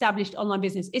growing established online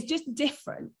business? It's just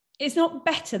different. It's not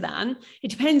better than. It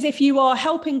depends if you are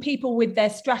helping people with their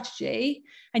strategy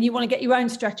and you want to get your own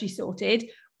strategy sorted,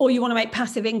 or you want to make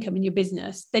passive income in your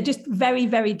business. They're just very,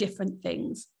 very different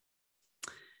things.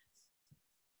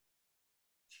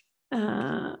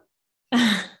 Northern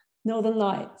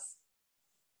Lights.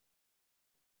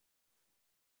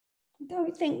 I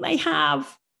don't think they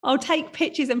have. I'll take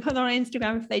pictures and put them on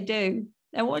Instagram if they do.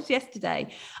 There was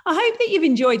yesterday. I hope that you've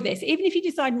enjoyed this. Even if you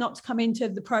decide not to come into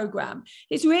the program,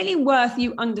 it's really worth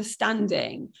you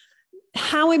understanding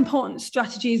how important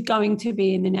strategy is going to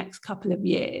be in the next couple of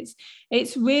years.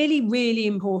 It's really, really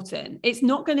important. It's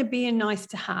not going to be a nice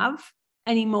to have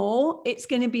anymore. It's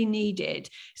going to be needed.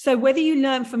 So whether you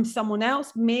learn from someone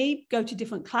else, me, go to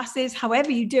different classes,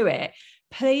 however you do it,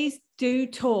 please do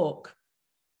talk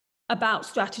about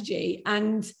strategy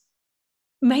and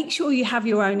make sure you have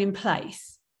your own in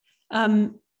place.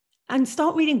 And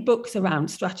start reading books around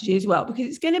strategy as well, because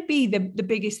it's going to be the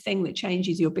biggest thing that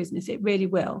changes your business. It really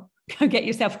will. Go get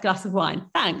yourself a glass of wine.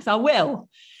 Thanks, I will.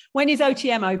 When is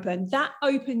OTM open? That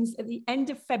opens at the end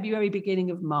of February,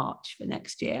 beginning of March for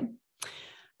next year.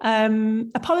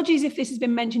 Apologies if this has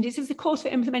been mentioned. Is this a course for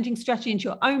implementing strategy into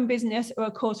your own business or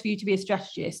a course for you to be a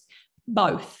strategist?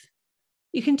 Both.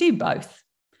 You can do both.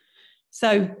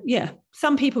 So yeah,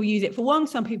 some people use it for one,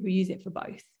 some people use it for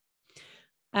both.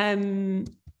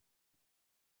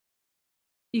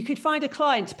 You could find a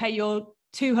client to pay your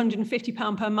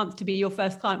 £250 per month to be your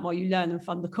first client while you learn and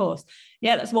fund the course.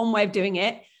 Yeah, that's one way of doing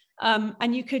it.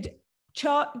 And you could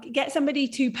get somebody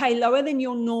to pay lower than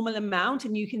your normal amount,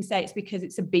 and you can say it's because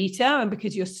it's a beta and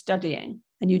because you're studying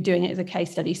and you're doing it as a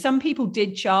case study. Some people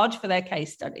did charge for their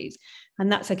case studies, and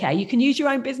that's okay. You can use your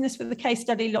own business for the case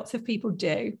study. Lots of people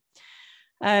do.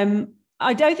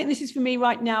 I don't think this is for me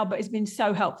right now, but it's been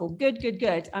so helpful. Good, good,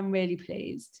 good. I'm really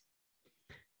pleased.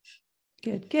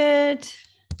 Good, good.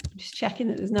 I'm just checking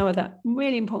that there's no other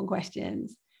really important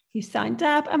questions. You signed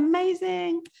up.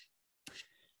 Amazing.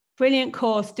 Brilliant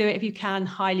course. Do it if you can.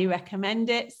 Highly recommend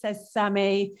it, says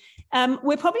Sammy.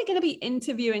 We're probably going to be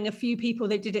interviewing a few people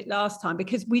that did it last time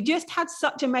because we just had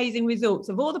such amazing results.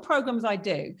 Of all the programs I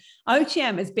do,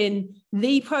 OTM has been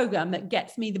the program that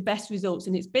gets me the best results.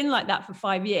 And it's been like that for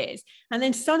 5 years. And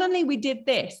then suddenly we did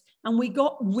this and we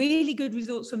got really good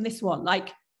results from this one, like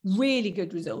really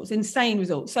good results, insane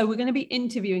results. So we're going to be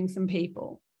interviewing some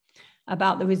people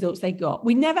about the results they got.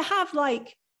 We never have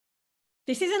like,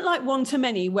 this isn't like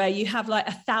one-to-many where you have like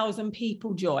 1,000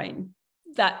 people join.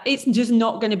 That it's just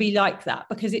not going to be like that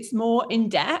because it's more in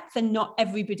depth and not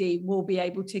everybody will be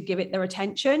able to give it their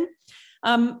attention.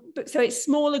 But so it's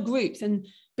smaller groups. And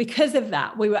because of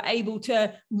that, we were able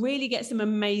to really get some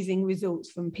amazing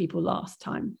results from people last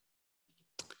time.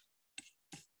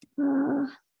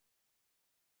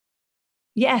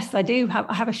 Yes, I do have.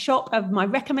 I have a shop of my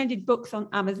recommended books on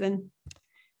Amazon.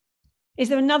 Is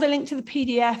there another link to the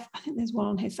PDF? I think there's one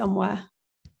on here somewhere.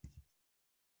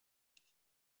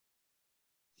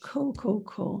 Cool, cool,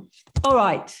 cool. All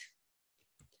right.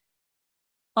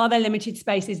 Are there limited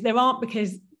spaces? There aren't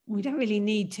because we don't really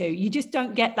need to. You just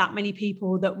don't get that many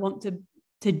people that want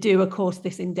to do a course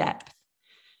this in depth.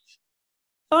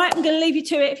 All right, I'm going to leave you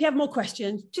to it. If you have more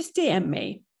questions, just DM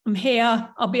me. I'm here.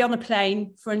 I'll be on a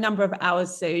plane for a number of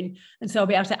hours soon. And so I'll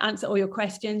be able to answer all your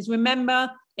questions. Remember,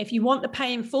 if you want the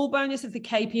pay in full bonus of the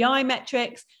KPI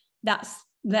metrics, that's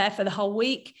there for the whole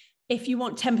week. If you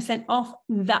want 10% off,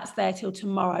 that's there till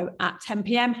tomorrow at 10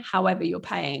 p.m., however you're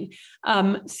paying.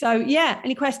 So yeah,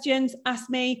 any questions, ask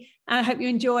me. And I hope you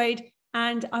enjoyed.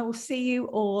 And I will see you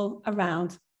all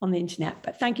around on the internet.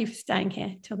 But thank you for staying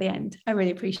here till the end. I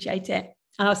really appreciate it.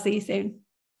 And I'll see you soon.